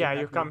 be Yeah, in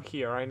that you come room.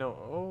 here, I know.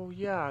 Oh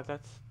yeah,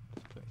 that's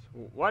this place.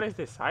 What is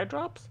this? Eye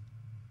drops?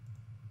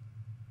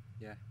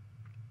 Yeah.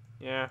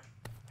 Yeah.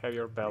 Have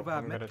your belt. Leave a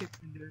I'm gonna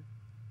medkit in there.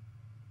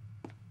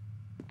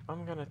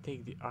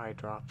 take the eye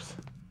drops.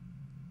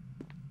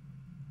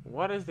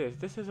 What is this?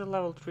 This is a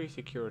level 3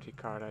 security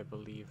card, I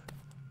believe.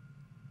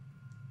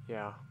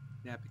 Yeah.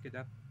 Yeah, pick it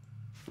up.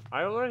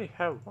 I already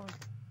have one.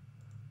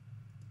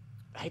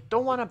 I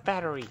don't want a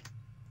battery.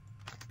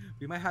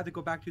 We might have to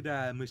go back to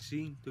the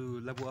machine to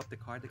level up the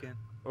card again.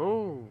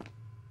 Oh.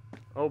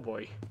 Oh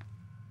boy.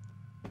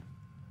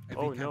 If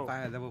Oh, we can't no.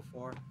 find a level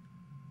 4.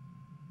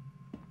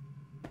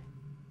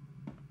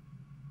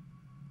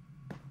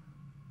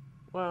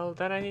 Well,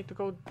 then I need to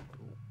go...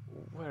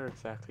 Where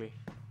exactly?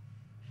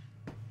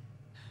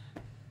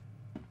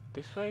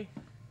 This way?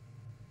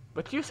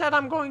 But you said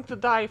I'm going to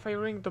die if I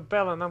ring the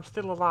bell and I'm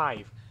still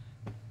alive.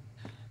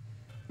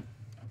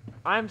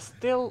 I'm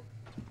still...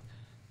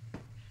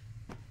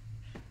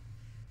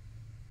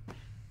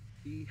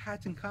 He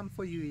hasn't come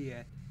for you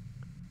yet.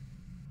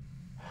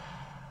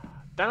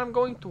 Then I'm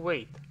going to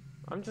wait.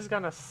 I'm just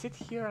gonna sit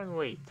here and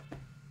wait.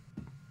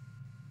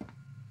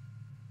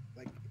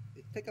 Like,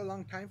 it take a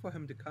long time for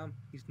him to come.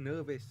 He's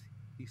nervous.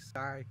 He's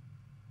sorry.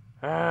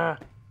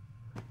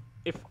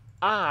 If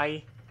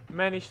I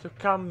manage to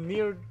come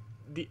near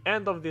the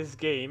end of this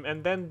game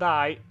and then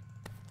die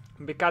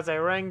because I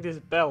rang this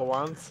bell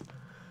once...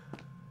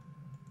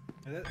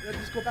 Let's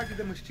just go back to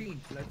the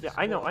machine. Let's Yeah, just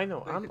I go know. play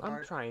the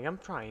card. I'm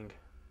trying.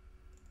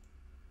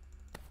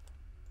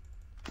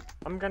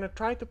 I'm gonna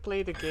try to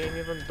play the game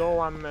even though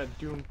I'm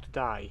doomed to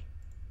die.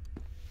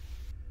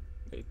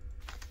 Wait.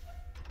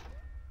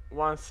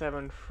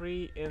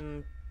 173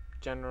 in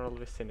general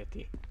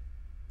vicinity.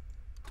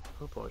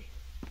 Oh boy.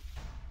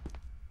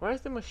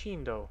 Where's the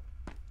machine though?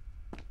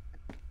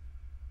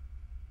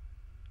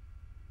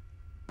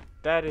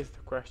 That is the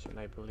question,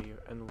 I believe.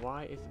 And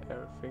why is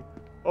everything...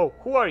 Oh,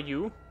 who are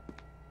you?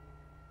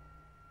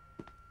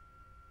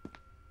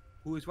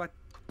 Who is what?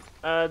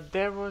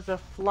 There was a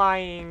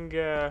flying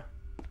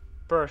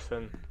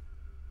person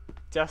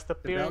just The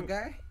bell appearing.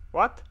 guy?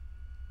 What?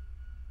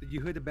 Did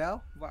you hear the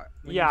bell?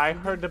 When Yeah, you I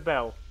seen heard him? the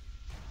bell.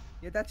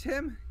 Yeah, that's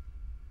him.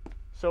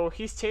 So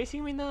he's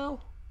chasing me now?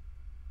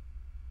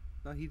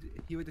 No,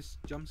 he would just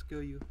jump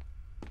scare you.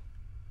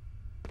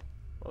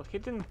 Well, he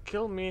didn't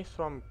kill me,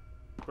 so I'm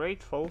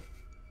grateful.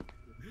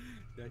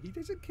 Yeah, he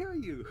doesn't kill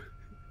you.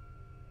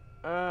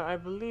 I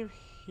believe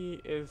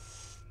he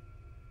is...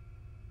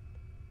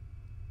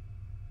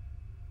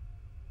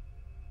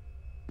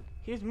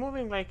 He's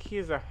moving like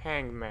he's a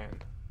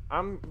hangman.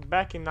 I'm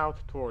backing out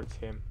towards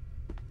him.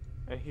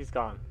 And he's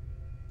gone.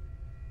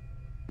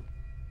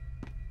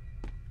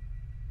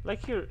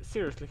 Like here,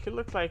 seriously, he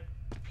looked like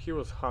he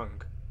was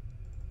hung.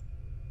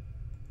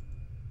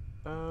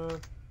 I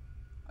don't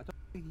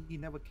think he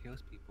never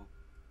kills people.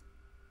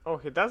 Oh,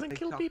 he doesn't Plague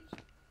kill doctor. people?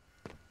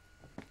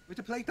 With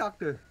the plague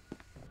doctor.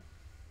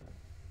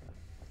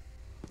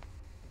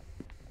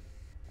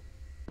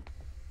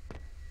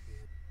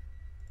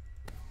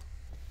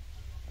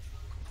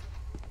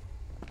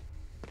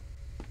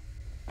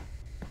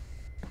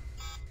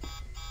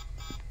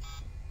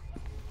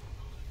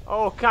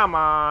 Oh, come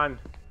on!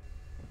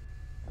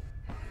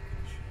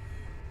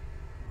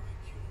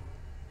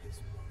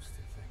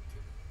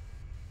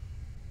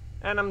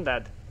 And I'm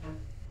dead.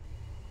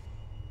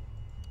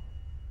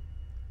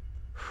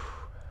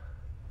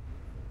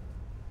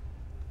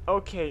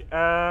 Okay,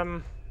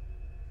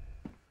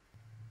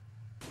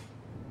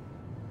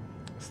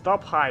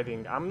 stop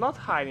hiding. I'm not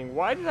hiding.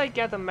 Why did I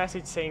get a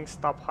message saying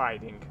stop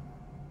hiding?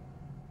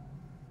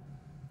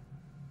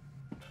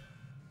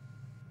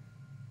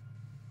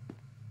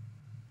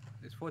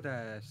 It's for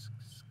the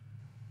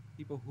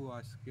people who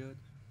are scared.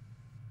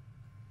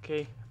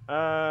 Okay,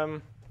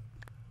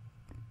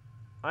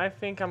 I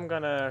think I'm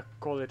gonna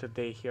call it a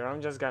day here.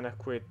 I'm just gonna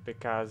quit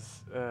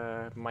because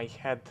my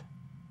head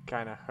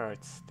kinda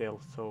hurts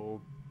still,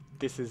 so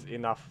this is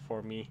enough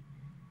for me.